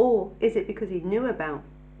 Or is it because he knew about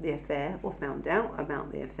the affair or found out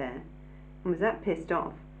about the affair and was that pissed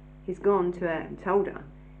off? He's gone to her and told her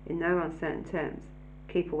in no uncertain terms,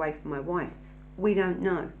 keep away from my wife. We don't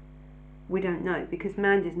know. We don't know because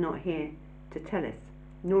Mandy's not here to tell us,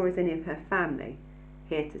 nor is any of her family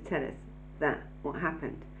here to tell us that what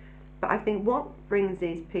happened. But I think what brings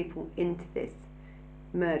these people into this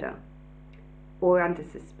murder or under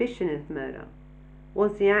suspicion of murder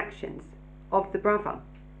was the actions of the brother,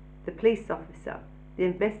 the police officer, the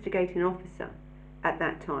investigating officer at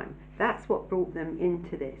that time. That's what brought them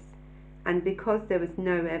into this. And because there was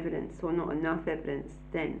no evidence or not enough evidence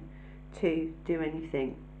then to do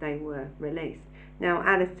anything, they were released. Now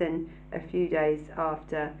Alison, a few days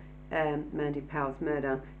after Mandy Power's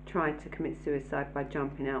murder, tried to commit suicide by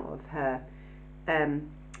jumping out of her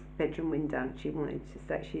bedroom window. She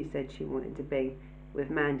said she wanted to be with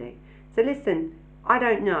Mandy. So listen, I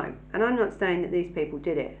don't know, and I'm not saying that these people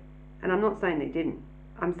did it, and I'm not saying they didn't.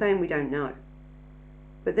 I'm saying we don't know.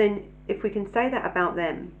 But then, if we can say that about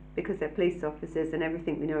them, because they're police officers and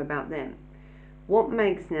everything we know about them, what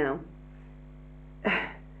makes now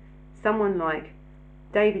someone like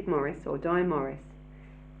David Morris or Di Morris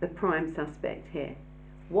the prime suspect here?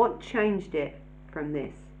 What changed it from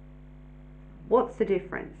this? What's the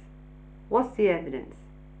difference? What's the evidence?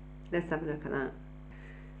 Let's have a look at that.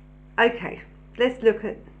 Okay, let's look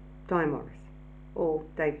at Di Morris or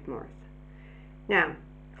David Morris. Now,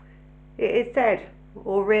 it is said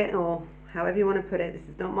or written, or however you want to put it,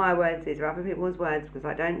 this is not my words, these are other people's words, because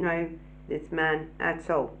I don't know this man at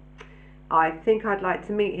all. I think I'd like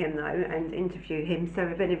to meet him though and interview him, so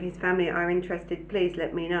if any of his family are interested, please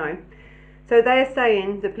let me know. So they are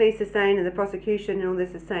saying, the police are saying, and the prosecution and all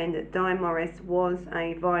this is saying, that Di Morris was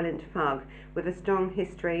a violent thug with a strong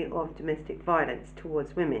history of domestic violence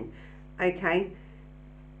towards women. Okay,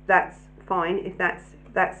 that's fine. If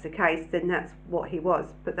that's the case, then that's what he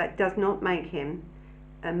was. But that does not make him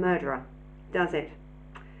a murderer, does it?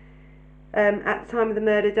 At the time of the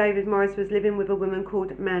murder, David Morris was living with a woman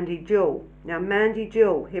called Mandy Jewell. Now, Mandy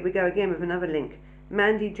Jewell, here we go again with another link.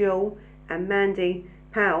 Mandy Jewell and Mandy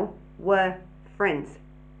Power were friends.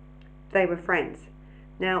 They were friends.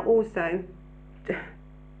 Now, also,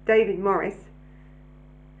 David Morris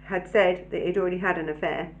had said that he'd already had an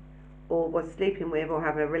affair or was sleeping with or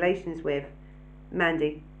having relations with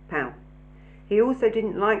Mandy Power. He also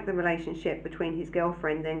didn't like the relationship between his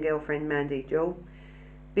girlfriend, then girlfriend Mandy Jewell,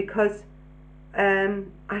 because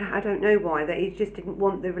I don't know why, that he just didn't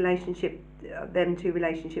want the relationship, them two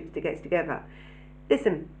relationships to get together.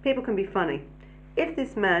 Listen, people can be funny. If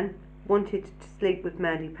this man wanted to sleep with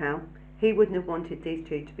Mandy Power, he wouldn't have wanted these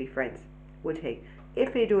two to be friends, would he?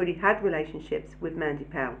 If he'd already had relationships with Mandy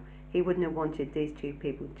Power, he wouldn't have wanted these two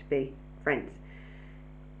people to be friends.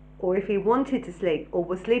 Or if he wanted to sleep, or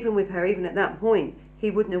was sleeping with her even at that point,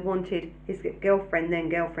 he wouldn't have wanted his girlfriend, then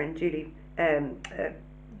girlfriend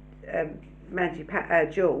Mandy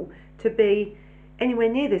Jewell, to be anywhere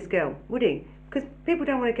near this girl, would he? Because people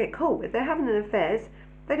don't want to get caught. If they're having an affair,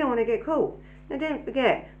 they don't want to get caught. Now don't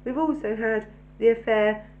forget, we've also had the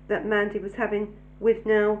affair that Mandy was having with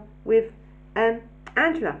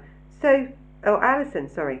Angela. So, or Alison,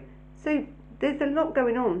 sorry. So there's a lot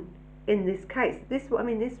going on in this case. This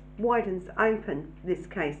widens open this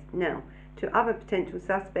case now to other potential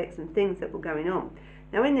suspects and things that were going on.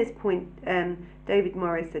 Now, in this point, David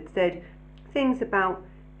Morris had said things about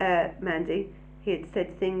Mandy. He had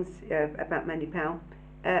said things about Mandy Power,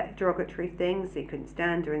 derogatory things. He couldn't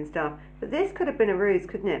stand her and stuff. But this could have been a ruse,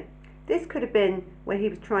 couldn't it? This could have been where he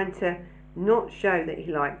was trying to not show that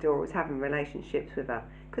he liked her or was having relationships with her.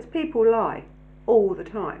 Because people lie all the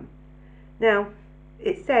time. Now,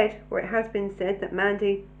 it's said, or it has been said, that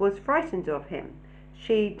Mandy was frightened of him.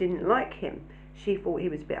 She didn't like him. She thought he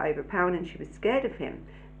was a bit overpowering and she was scared of him.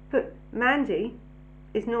 But Mandy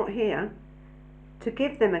is not here to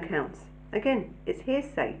give them accounts. Again, it's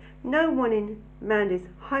hearsay. No one in Mandy's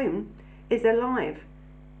home is alive,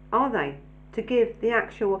 are they, to give the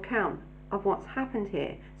actual account of what's happened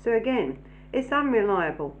here. So again, It's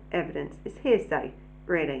unreliable evidence. It's hearsay,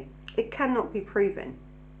 really. It cannot be proven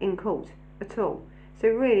in court at all. So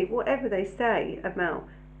really, whatever they say about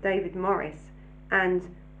David Morris and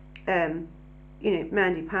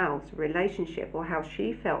Mandy Power's relationship, or how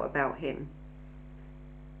she felt about him,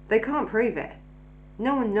 they can't prove it.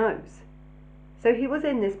 No one knows. So he was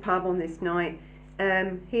in this pub on this night.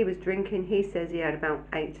 He was drinking. He says he had about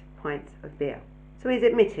 8 pints of beer. So he's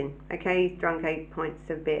admitting, okay, he's drunk 8 pints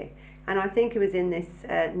of beer. And I think it was in this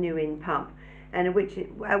New Inn pub. And a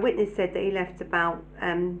witness said that he left about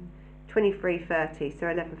 23:30, so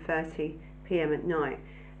 11:30 p.m. at night.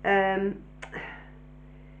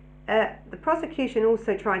 The prosecution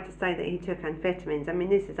also tried to say that he took amphetamines. I mean,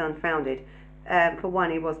 this is unfounded. For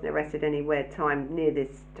one, he wasn't arrested anywhere near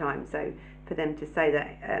this time, so for them to say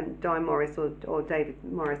that Di Morris or David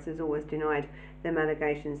Morris has always denied them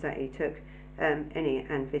allegations that he took any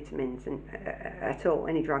amphetamines at all,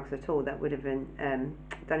 any drugs at all, that would have been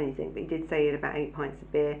done anything. But he did say he had about 8 pints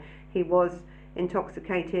of beer. He was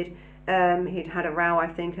intoxicated. He'd had a row, I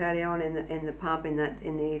think, early on in the pub in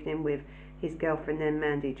the evening with his girlfriend then,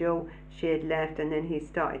 Mandy Jewell. She had left, and then he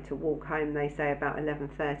started to walk home, they say, about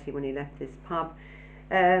 11:30 when he left this pub.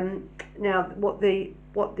 Now, what the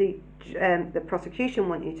prosecution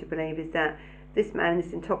want you to believe is that this man, in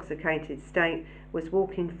this intoxicated state, was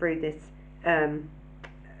walking through this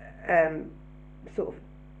sort of,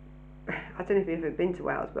 I don't know if you've ever been to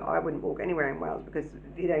Wales, but I wouldn't walk anywhere in Wales because,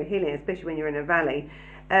 hilly, especially when you're in a valley.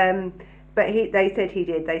 But they said he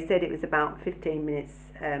did. They said it was about 15 minutes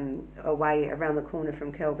away, around the corner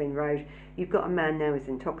from Kelvin Road. You've got a man now who's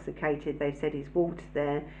intoxicated. They've said he's walked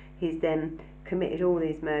there. He's then committed all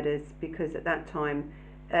these murders because at that time,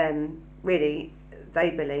 really, they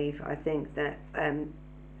believe, I think, that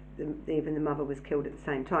even the mother was killed at the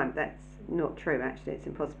same time. That's not true, actually. It's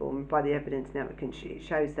impossible. And by the evidence now, it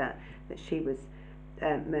shows that she was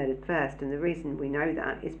murdered first. And the reason we know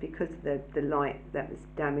that is because of the light that was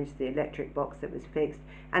damaged, the electric box that was fixed,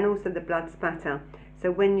 and also the blood splatter. So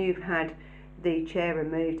when you've had the chair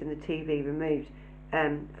removed and the TV removed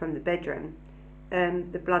from the bedroom,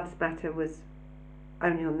 the blood splatter was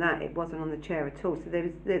only on that. It wasn't on the chair at all. So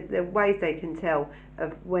there are ways they can tell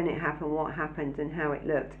of when it happened, what happened, and how it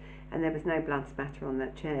looked. And there was no blood spatter on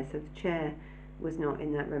that chair. So the chair was not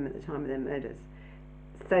in that room at the time of their murders.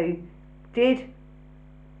 So did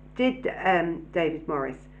David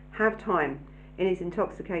Morris have time in his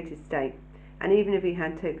intoxicated state? And even if he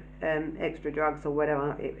had took extra drugs or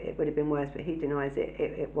whatever, it would have been worse, but he denies it.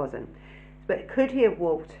 It wasn't. But could he have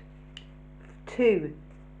walked to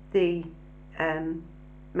the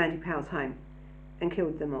Mandy Power's home and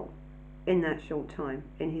killed them all in that short time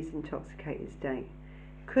in his intoxicated state?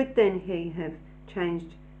 Could then he have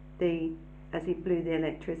changed as he blew the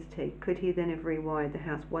electricity, could he then have rewired the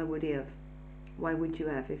house? Why would he have? Why would you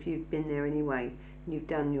have, if you've been there anyway and you've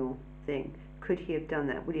done your thing? Could he have done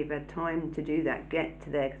that? Would he have had time to do that, get to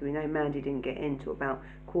there? Because we know Mandy didn't get in till about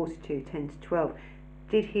 11:45, 10 to 12.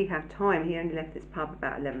 Did he have time? He only left this pub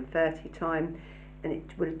about 11:30 time, and it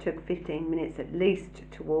would have took 15 minutes at least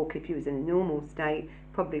to walk if he was in a normal state,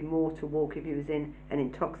 probably more to walk if he was in an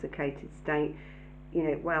intoxicated state.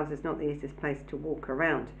 Wales is not the easiest place to walk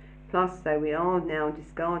around. Plus, though, we are now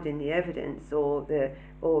discarding the evidence or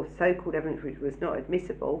so-called evidence which was not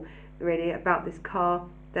admissible, really, about this car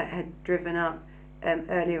that had driven up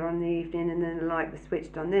earlier on in the evening, and then the light was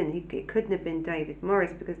switched on. Then it couldn't have been David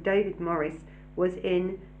Morris, because David Morris was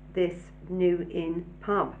in this New Inn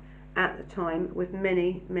pub at the time with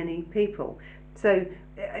many, many people. So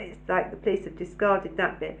it's like the police have discarded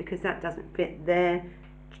that bit because that doesn't fit their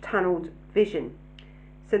tunnelled vision.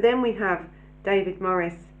 So then we have David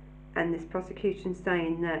Morris and this prosecution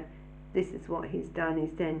saying that this is what he's done.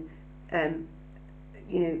 He's then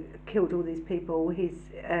killed all these people. He's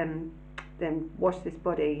then washed this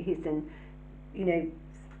body. He's then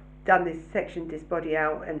done this, sectioned this body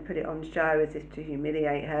out and put it on show as if to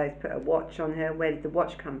humiliate her. He's put a watch on her. Where did the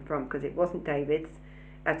watch come from? Because it wasn't David's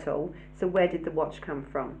at all. So where did the watch come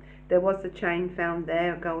from? There was a chain found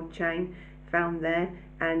there, a gold chain found there,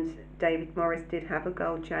 and David Morris did have a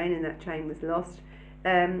gold chain, and that chain was lost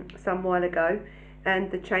some while ago,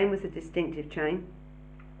 and the chain was a distinctive chain,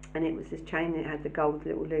 and it was this chain that had the gold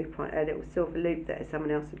little loop on, a little silver loop that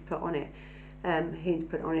someone else had put on it. He'd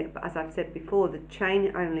put on it, but as I've said before, the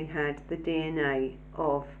chain only had the DNA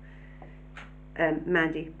of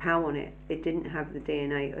Mandy Power on it. It didn't have the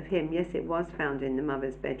DNA of him. Yes, it was found in the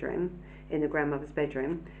mother's bedroom, in the grandmother's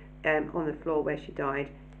bedroom, on the floor where she died,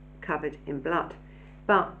 covered in blood.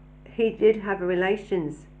 But he did have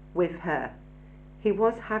relations with her. He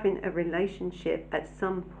was having a relationship at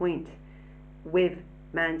some point with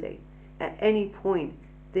Mandy, at any point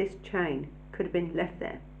this chain could have been left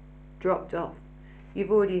there, dropped off.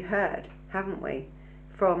 You've already heard, haven't we,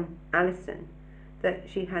 from Alison, that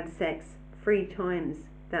she had sex 3 times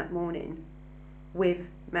that morning with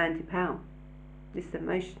Mandy Power. This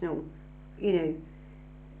emotional,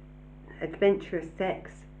 adventurous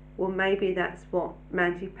sex. Well, maybe that's what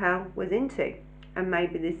Mandy Power was into, and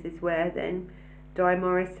maybe this is where then Di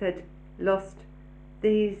Morris had lost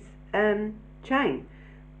these chain.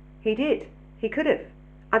 He did. He could have.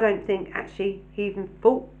 I don't think actually he even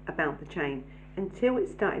thought about the chain until it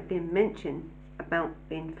started being mentioned about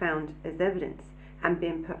being found as evidence and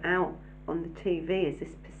being put out on the TV as this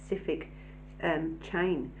specific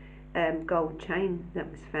chain, gold chain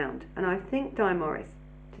that was found. And I think Di Morris,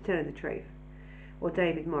 to tell you the truth, or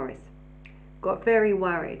David Morris, got very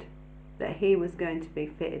worried that he was going to be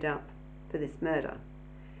fitted up for this murder.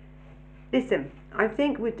 Listen, I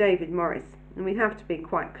think with David Morris, and we have to be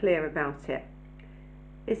quite clear about it,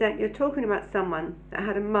 is that you're talking about someone that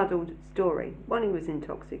had a muddled story. One, he was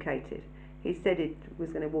intoxicated. He said he was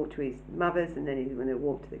going to walk to his mother's, and then he was going to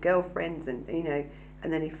walk to the girlfriend's, and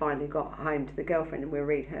and then he finally got home to the girlfriend, and we'll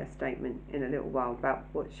read her statement in a little while about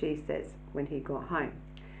what she says when he got home.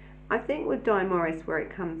 I think with Di Morris, where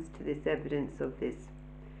it comes to this evidence of this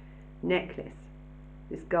necklace,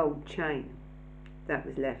 this gold chain that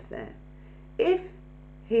was left there, if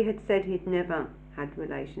he had said he'd never had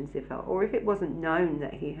relations with her, or if it wasn't known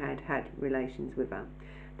that he had had relations with her,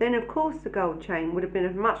 then of course the gold chain would have been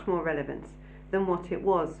of much more relevance than what it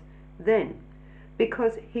was then,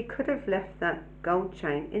 because he could have left that gold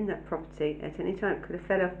chain in that property at any time. Could have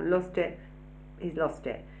fell off and lost it. He's lost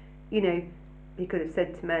it. He could have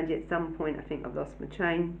said to Mandy at some point, I think I've lost my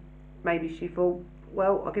chain. Maybe she thought,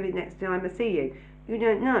 well, I'll give it next time I see you. You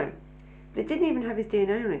don't know. But it didn't even have his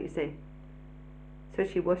DNA on it, you see. So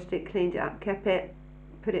she washed it, cleaned it up, kept it,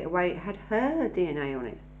 put it away. It had her DNA on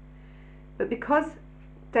it. But because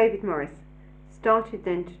David Morris started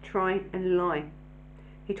then to try and lie,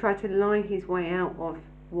 he tried to lie his way out of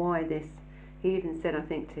why this. He even said, I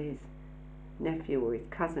think, to his nephew or his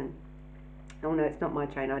cousin, oh no, it's not my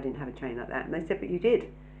chain, I didn't have a chain like that. And they said, but you did.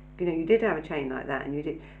 You did have a chain like that, and you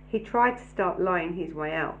did. He tried to start lying his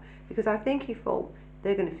way out, because I think he thought,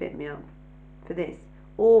 they're going to fit me up for this.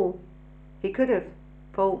 Or he could have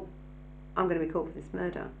thought, I'm going to be caught for this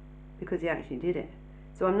murder, because he actually did it.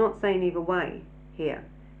 So I'm not saying either way here.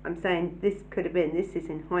 I'm saying this could have been, this is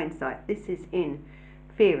in hindsight, this is in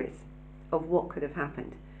theories of what could have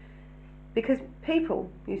happened. Because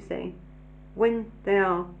people, you see, when they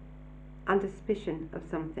are under suspicion of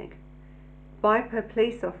something, by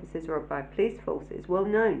police officers or by police forces, well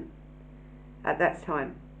known at that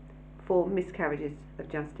time for miscarriages of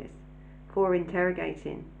justice, for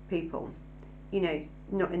interrogating people,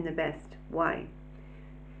 not in the best way,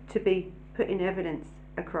 to be putting evidence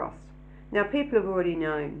across. Now, people have already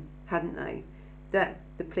known, hadn't they, that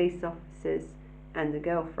the police officers and the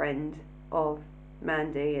girlfriend of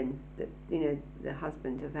Mandy and the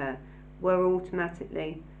husband of her were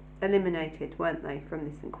automatically eliminated, weren't they, from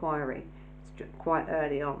this inquiry quite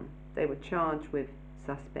early on. They were charged with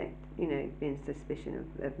suspect, being suspicion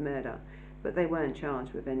of murder, but they weren't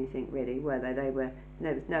charged with anything really, were they? There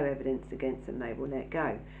was no evidence against them. They were let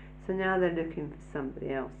go. So now they're looking for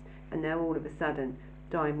somebody else, and now all of a sudden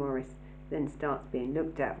Di Morris then starts being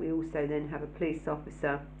looked at. We also then have a police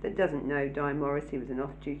officer that doesn't know Di Morris. He was an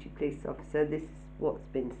off-duty police officer. This is what's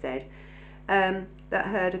been said, that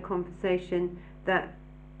heard a conversation that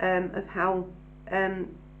of how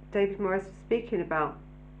David Morris was speaking about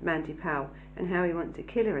Mandy Power and how he wanted to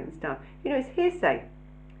kill her and stuff. It's hearsay.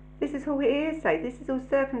 This is all hearsay. This is all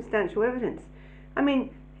circumstantial evidence. I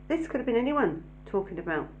mean, this could have been anyone talking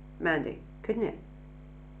about Mandy, couldn't it?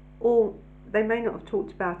 Or they may not have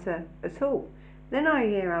talked about her at all. Then I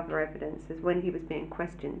hear other evidence as when he was being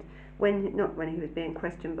questioned, not when he was being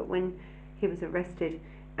questioned, but when he was arrested,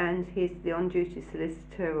 and he's the on-duty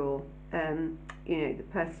solicitor, or the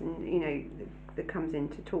person that comes in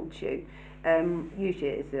to talk to you. Usually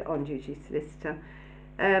it is the on-duty solicitor.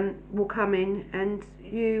 Will come in, and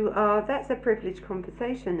that's a privileged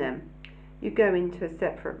conversation then. You go into a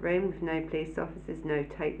separate room with no police officers, no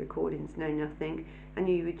tape recordings, no nothing, and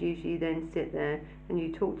you would usually then sit there and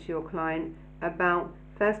you talk to your client about,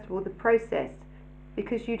 first of all, the process,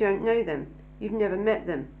 because you don't know them, you've never met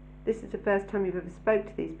them, this is the first time you've ever spoke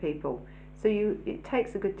to these people, so it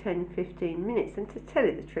takes a good 10-15 minutes. And to tell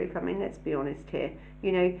you the truth, I mean, let's be honest here,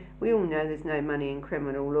 we all know there's no money in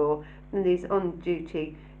criminal law, and these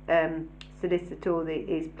on-duty solicitor,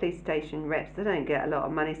 these police station reps, they don't get a lot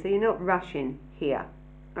of money, so you're not rushing here.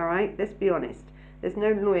 Alright, let's be honest, there's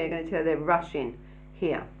no lawyer going to tell you they're rushing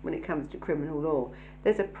here when it comes to criminal law.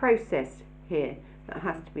 There's a process here that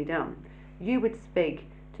has to be done. You would speak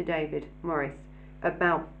to David Morris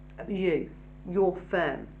about you, your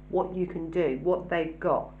firm, what you can do, what they've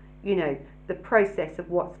got, you know, the process of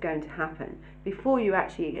what's going to happen before you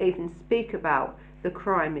actually even speak about the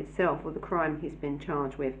crime itself or the crime he's been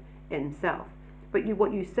charged with himself. But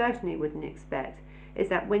what you certainly wouldn't expect is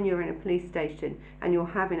that when you're in a police station and you're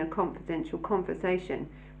having a confidential conversation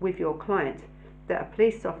with your client, that a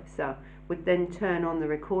police officer would then turn on the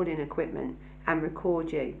recording equipment and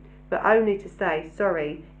record you, but only to say,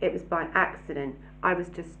 sorry, it was by accident, I was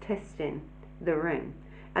just testing the room.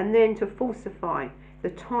 And then to falsify the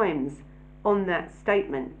times on that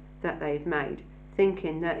statement that they've made,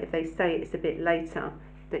 thinking that if they say it's a bit later,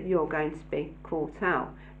 that you're going to be caught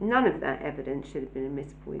out. None of that evidence should have been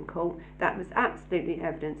admissible in court. That was absolutely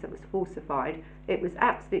evidence that was falsified. It was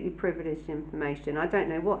absolutely privileged information. I don't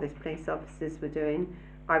know what these police officers were doing.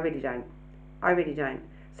 I really don't. I really don't.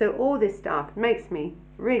 So all this stuff makes me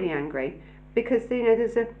really angry because, you know,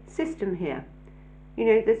 there's a system here. You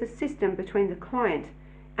know, there's a system between the client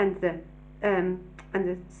and the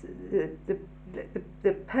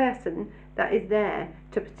person that is there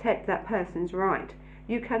to protect that person's right.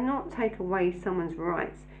 You cannot take away someone's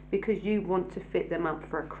rights because you want to fit them up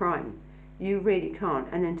for a crime. You really can't.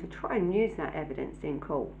 And then to try and use that evidence in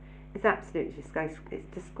court is absolutely disgraceful.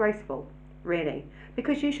 It's disgraceful, really,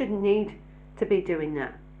 because you shouldn't need to be doing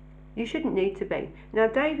that. You shouldn't need to be. Now,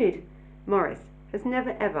 David Morris has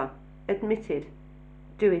never ever admitted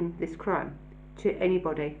doing this crime to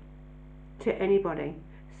anybody.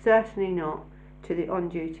 Certainly not to the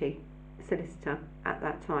on-duty solicitor at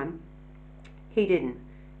that time. He didn't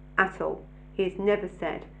at all. He has never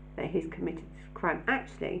said that he's committed this crime.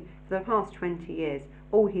 Actually, for the past 20 years,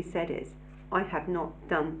 all he said is, I have not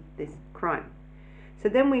done this crime. So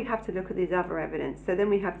then we have to look at these other evidence. So then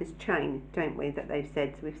we have this chain, don't we, that they've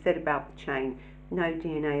said. So we've said about the chain, no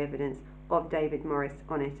DNA evidence of David Morris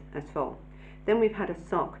on it at all. Then we've had a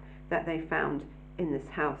sock that they found in this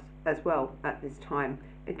house as well at this time.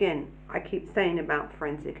 Again, I keep saying about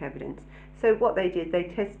forensic evidence. So what they did, they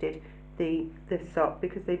tested the sock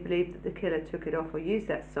because they believed that the killer took it off or used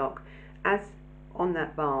that sock as on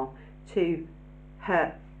that bar to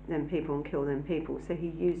hurt them people and kill them people. So he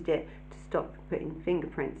used it to stop putting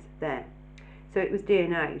fingerprints there. So it was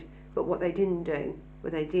DNA'd, but what they didn't do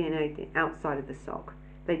was they DNA'd the outside of the sock.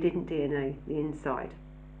 They didn't DNA the inside.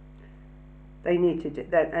 They need to do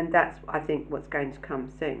that, and that's, I think, what's going to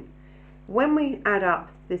come soon. When we add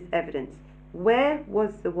up this evidence, where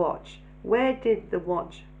was the watch? Where did the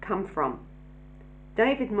watch come from?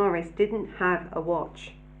 David Morris didn't have a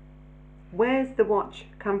watch. Where's the watch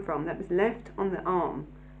come from that was left on the arm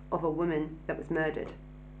of a woman that was murdered?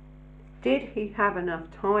 Did he have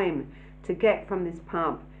enough time to get from this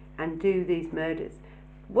pub and do these murders?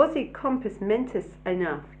 Was he compos mentis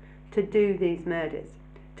enough to do these murders?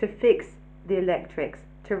 To fix the electrics,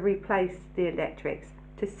 to replace the electrics,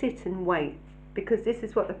 to sit and wait? Because this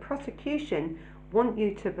is what the prosecution want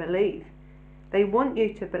you to believe. They want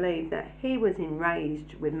you to believe that he was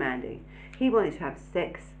enraged with Mandy. He wanted to have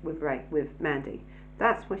sex with Mandy.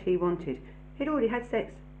 That's what he wanted. He'd already had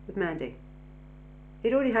sex with Mandy.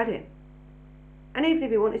 He'd already had it. And even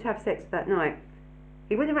if he wanted to have sex that night,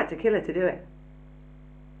 he wouldn't have had to kill her to do it.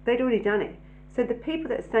 They'd already done it. So the people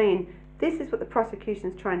that are saying, this is what the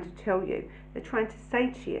prosecution's trying to tell you, they're trying to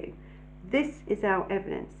say to you, this is our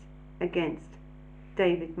evidence against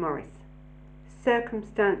David Morris.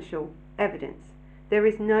 Circumstantial evidence. There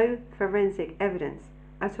is no forensic evidence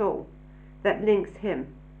at all that links him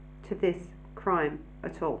to this crime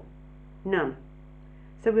at all. None.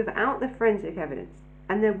 So without the forensic evidence,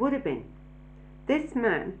 and there would have been, this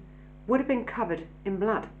man would have been covered in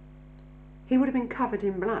blood. He would have been covered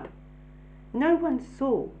in blood. No one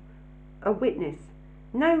saw a witness,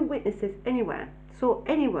 no witnesses anywhere saw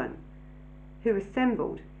anyone who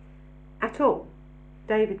resembled at all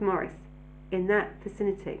David Morris in that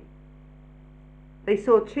vicinity. They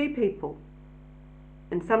saw two people,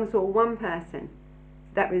 and some saw one person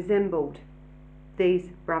that resembled these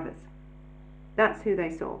brothers. That's who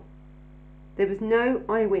they saw. There was no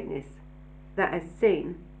eyewitness that has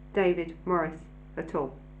seen David Morris at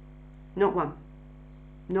all. Not one.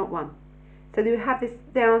 Not one. So they have this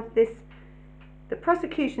down. The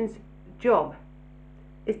prosecution's job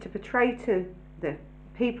is to portray to the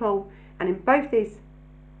people, and in both these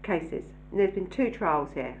cases, and there's been 2 trials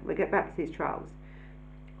here. We'll get back to these trials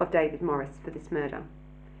of David Morris for this murder.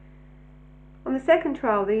 On the second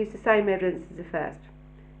trial, they used the same evidence as the first.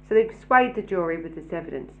 So they've swayed the jury with this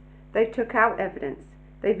evidence. They took out evidence.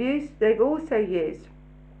 They've also used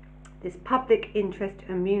this public interest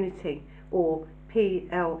immunity, or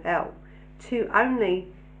PLL, to only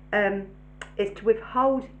is to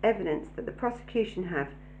withhold evidence that the prosecution have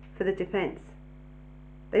for the defence.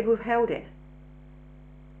 They've withheld it.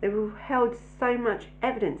 They've withheld so much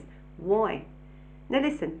evidence. Why? Now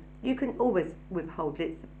listen, you can always withhold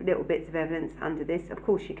little bits of evidence under this. Of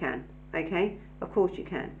course you can. Okay? Of course you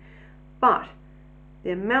can. But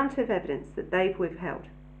the amount of evidence that they've withheld,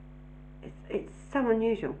 it's so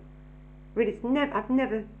unusual. Really, I've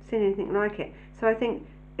never seen anything like it. So I think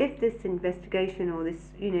if this investigation or this,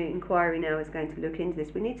 inquiry now is going to look into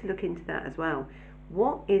this, we need to look into that as well.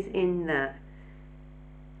 What is in that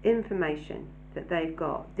information that they've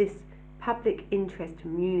got, this public interest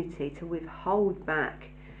immunity to withhold back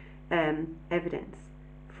evidence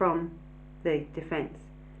from the defence?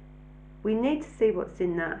 We need to see what's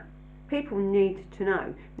in that. People need to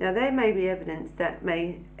know. Now, there may be evidence that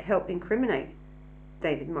may help incriminate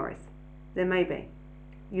David Morris. There may be.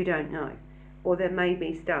 You don't know. Or there may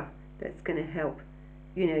be stuff that's going to help,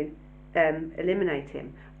 eliminate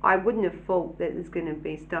him. I wouldn't have thought that there's going to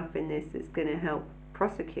be stuff in this that's going to help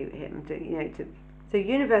prosecute him. So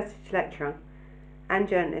university lecturer and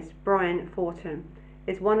journalist Brian Fortin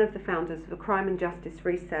is one of the founders of a crime and justice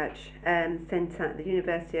research centre at the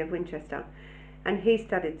University of Winchester, and he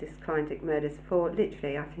studied this Clydach murders for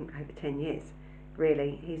literally, I think, over 10 years.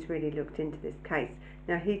 Really, he's really looked into this case.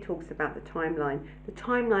 Now, he talks about the timeline. The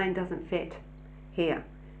timeline doesn't fit here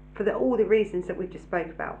for all the reasons that we've just spoke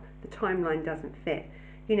about. The timeline doesn't fit,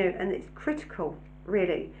 and it's critical,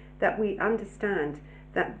 really, that we understand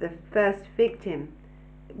that the first victim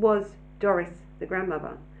was Doris, the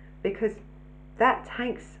grandmother, because that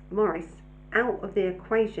takes Morris out of the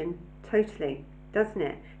equation totally, doesn't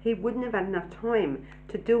it? He wouldn't have had enough time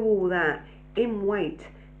to do all that in wait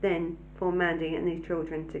then for Mandy and these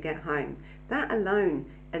children to get home. That alone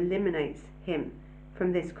eliminates him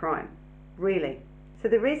from this crime, really. So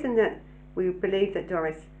the reason that we believe that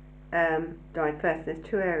Doris died first, there's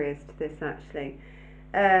two areas to this actually,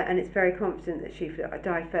 and it's very confident that she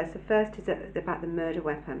died first. The first is about the murder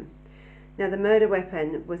weapon. Now, the murder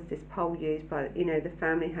weapon was this pole used by, the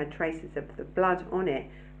family had traces of the blood on it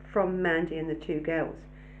from Mandy and the two girls,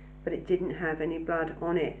 but it didn't have any blood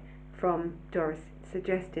on it from Doris,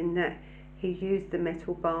 suggesting that he used the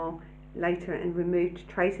metal bar later and removed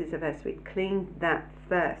traces of her, so he cleaned that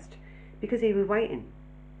first, because he was waiting.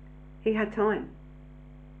 He had time.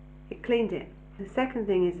 He cleaned it. The second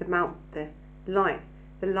thing is about the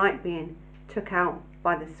light being took out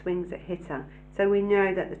by the swings that hit her. So we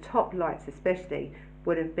know that the top lights especially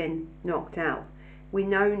would have been knocked out. We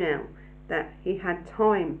know now that he had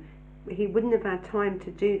time. He wouldn't have had time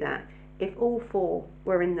to do that if all four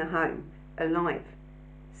were in the home alive.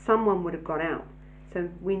 Someone would have got out. So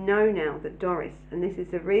we know now that Doris, and this is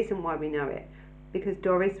the reason why we know it, because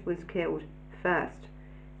Doris was killed first,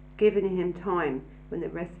 giving him time when the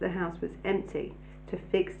rest of the house was empty to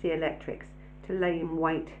fix the electrics, to lay in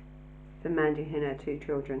wait for Mandy and her two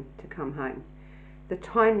children to come home. The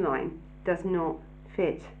timeline does not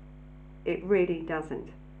fit. It really doesn't.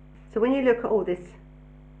 So when you look at all this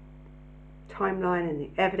timeline and the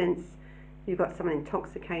evidence, you've got someone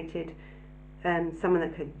intoxicated, someone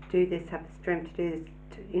that could do this, have the strength to do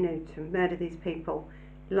this, to murder these people,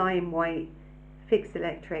 lie in wait, fix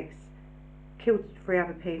electrics, killed 3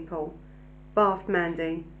 other people, bathed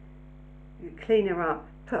Mandy, clean her up,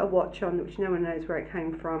 put a watch on which no one knows where it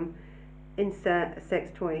came from, insert a sex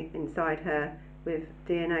toy inside her with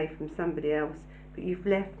DNA from somebody else, but you've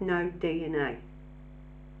left no DNA.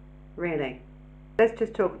 Really. Let's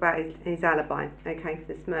just talk about his alibi, okay,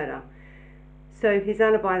 for this murder. So his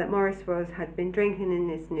alibi that Morris had been drinking in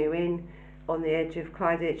this new inn on the edge of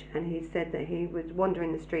Clydach, and he said that he was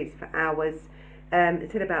wandering the streets for hours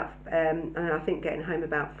until about, and I think getting home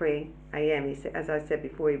about 3 a.m. He said, as I said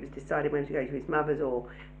before, he was deciding whether to go to his mother's or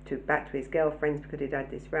back to his girlfriend's, because he'd had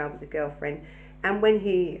this row with a girlfriend. And when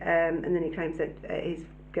and then he claims that his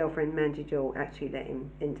girlfriend Mandy actually let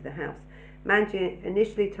him into the house. Mandy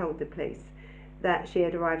initially told the police that she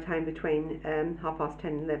had arrived home between 10:30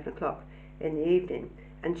 and 11 o'clock in the evening,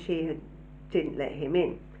 and she didn't let him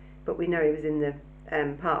in. But we know he was in the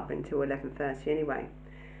park until 11:30 anyway.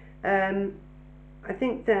 I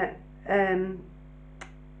think that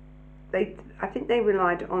they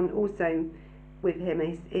relied on also with him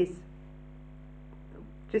is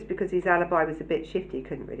just because his alibi was a bit shifty, he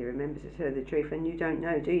couldn't really remember, to tell the truth, and you don't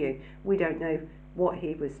know, do you? We don't know what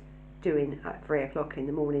he was doing at 3 o'clock in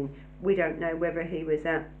the morning. We don't know whether he was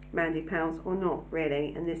at Mandy Power's or not,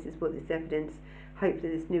 really, and this is what this evidence,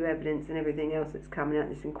 hopefully this new evidence and everything else that's coming out,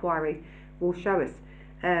 this inquiry, will show us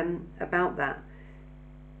about that.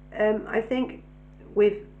 I think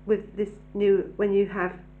with this new, when you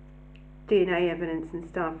have DNA evidence and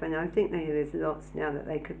stuff, and I think there's lots now that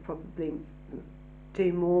they could probably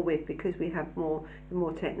do more with, because we have more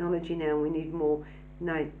technology now. We need more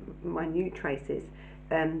minute traces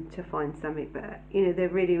to find something, but you know, there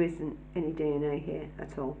really isn't any DNA here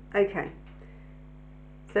at all. Okay,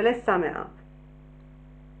 so let's sum it up.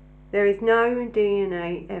 There is no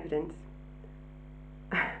DNA evidence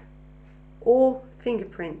or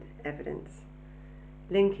fingerprint evidence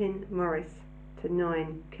linking Morris to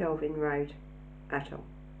 9 Kelvin Road at all.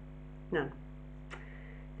 None.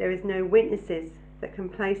 There is no witnesses that can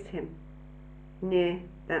place him near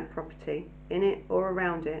that property, in it or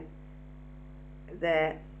around it,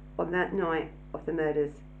 there on that night of the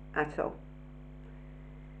murders at all.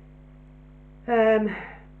 The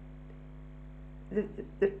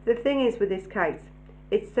thing is with this case,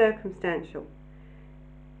 it's circumstantial,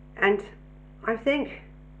 and I think,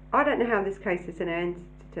 I don't know how this case is going to end,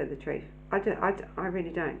 to tell the truth. I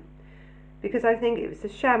really don't, because I think it was a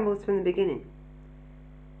shambles from the beginning.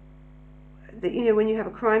 That, you know, when you have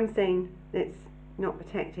a crime scene that's not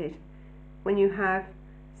protected, when you have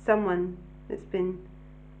someone that's been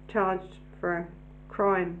charged for a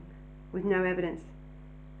crime with no evidence,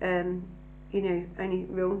 you know, only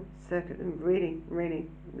really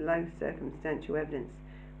low circumstantial evidence,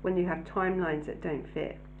 when you have timelines that don't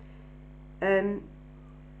fit,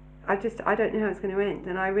 I don't know how it's going to end,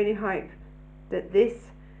 and I really hope that this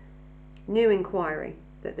new inquiry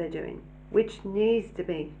that they're doing, which needs to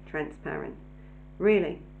be transparent,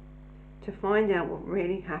 really, to find out what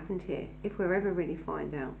really happened here, if we'll ever really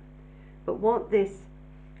find out. But what this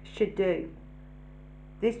should do,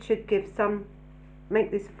 this should give some,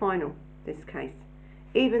 make this final, this case.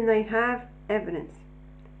 Even they have evidence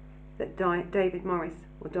that David Morris,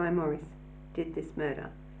 or Di Morris, did this murder.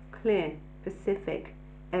 Clear, specific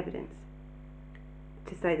evidence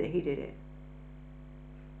to say that he did it.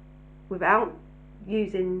 Without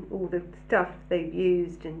using all the stuff they've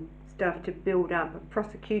used and stuff to build up a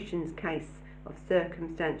prosecution's case of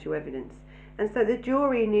circumstantial evidence. And so the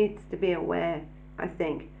jury needs to be aware, I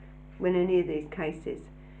think, when any of these cases,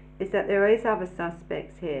 is that there is other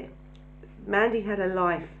suspects here. Mandy had a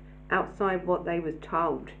life outside what they were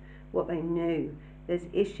told, what they knew. There's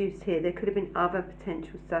issues here. There could have been other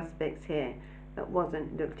potential suspects here that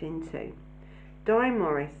wasn't looked into. Di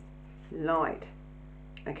Morris lied,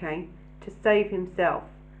 okay, to save himself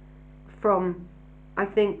from, I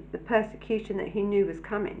think, the persecution that he knew was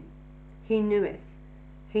coming. He knew it.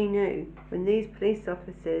 He knew when these police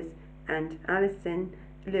officers and Alison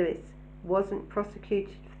Lewis wasn't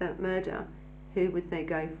prosecuted for that murder, who would they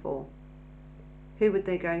go for? Who would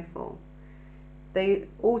they go for? They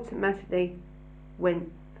automatically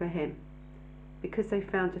went for him because they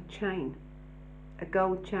found a chain, a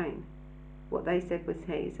gold chain. What they said was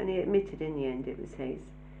his, and he admitted in the end it was his,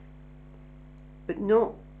 but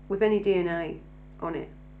not with any DNA on it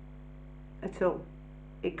at all.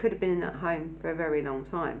 It could have been in that home for a very long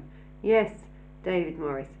time. Yes, David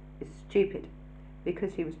Morris is stupid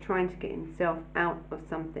because he was trying to get himself out of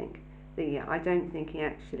something that I don't think he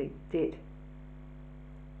actually did.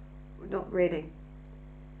 Not really,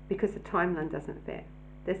 because the timeline doesn't fit.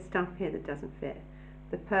 There's stuff here that doesn't fit.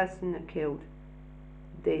 The person that killed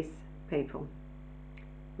these people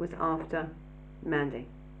was after Mandy.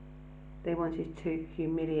 They wanted to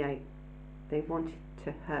humiliate. They wanted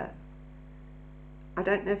to hurt. I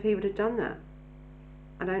don't know if he would have done that.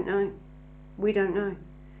 I don't know. We don't know.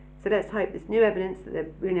 So let's hope this new evidence, that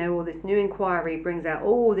or this new inquiry brings out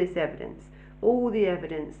all this evidence, all the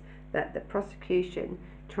evidence that the prosecution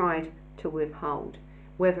tried to withhold,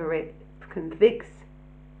 whether it convicts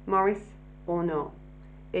Morris or not.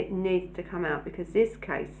 It needs to come out, because this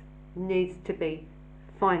case needs to be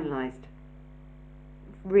finalised.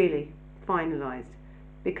 Really finalised,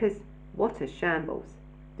 because what a shambles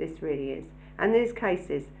this really is. And these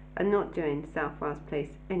cases are not doing South Wales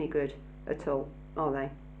Police any good at all, are they?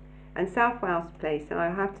 And South Wales Police, and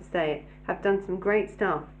I have to say it, have done some great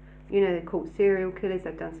stuff. They caught serial killers,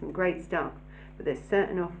 they've done some great stuff, but there's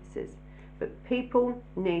certain officers. But people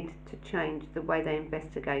need to change the way they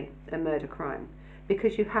investigate a murder crime,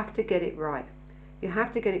 because you have to get it right. You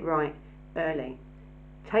have to get it right early.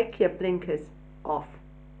 Take your blinkers off.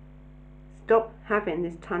 Stop having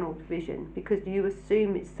this tunneled vision, because you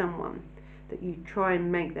assume it's someone, that you try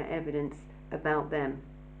and make the evidence about them.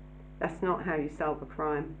 That's not how you solve a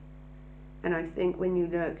crime. And I think when you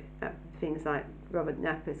look at things like Robert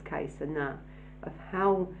Napper's case and that, of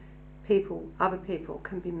how other people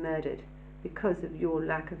can be murdered because of your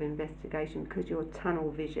lack of investigation, because your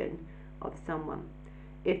tunnel vision of someone.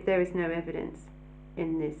 If there is no evidence,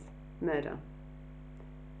 in this murder,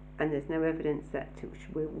 and there's no evidence that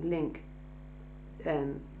will link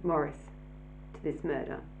Morris to this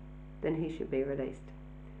murder, then he should be released.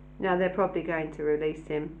 Now they're probably going to release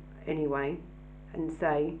him anyway and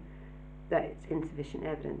say that it's insufficient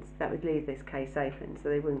evidence. That would leave this case open, so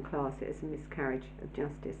they wouldn't class it as a miscarriage of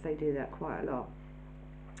justice. They do that quite a lot,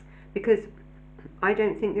 because I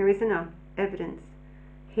don't think there is enough evidence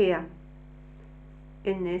here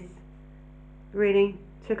in this really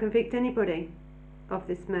to convict anybody of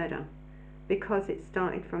this murder, because it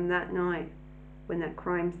started from that night when that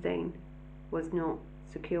crime scene was not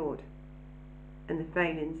secured, and the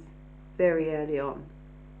failings very early on,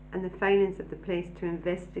 and the failings of the police to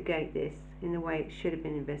investigate this in the way it should have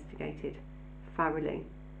been investigated thoroughly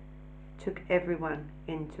took everyone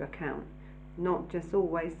into account, not just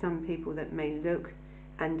always some people that may look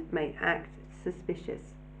and may act suspicious.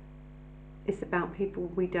 It's about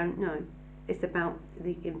people we don't know. It's about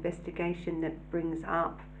the investigation that brings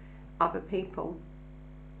up other people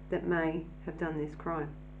that may have done this crime.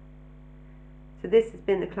 So this has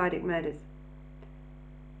been the Clydach murders.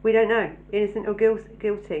 We don't know, innocent or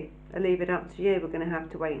guilty. I'll leave it up to you. We're going to have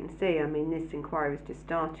to wait and see. I mean, this inquiry was just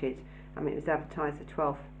started. I mean, it was advertised the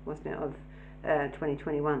 12th, wasn't it, of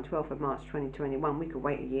 2021, 12th of March 2021. We could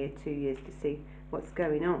wait a year, 2 years to see what's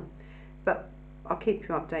going on. But I'll keep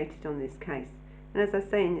you updated on this case. And as I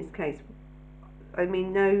say in this case, I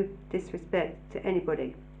mean no disrespect to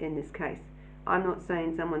anybody in this case. I'm not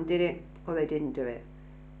saying someone did it or they didn't do it.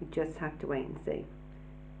 We just have to wait and see.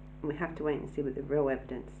 And we have to wait and see what the real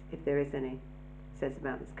evidence, if there is any, says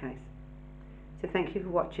about this case. So thank you for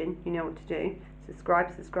watching. You know what to do.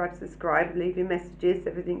 Subscribe, subscribe, subscribe. Leave your messages,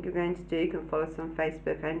 everything you're going to do. You can follow us on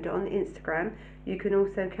Facebook and on Instagram. You can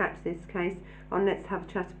also catch this case on Let's Have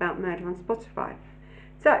a Chat About Murder on Spotify.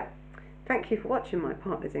 So, thank you for watching, my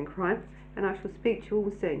partners in crime, and I shall speak to you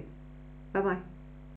all soon. Bye bye.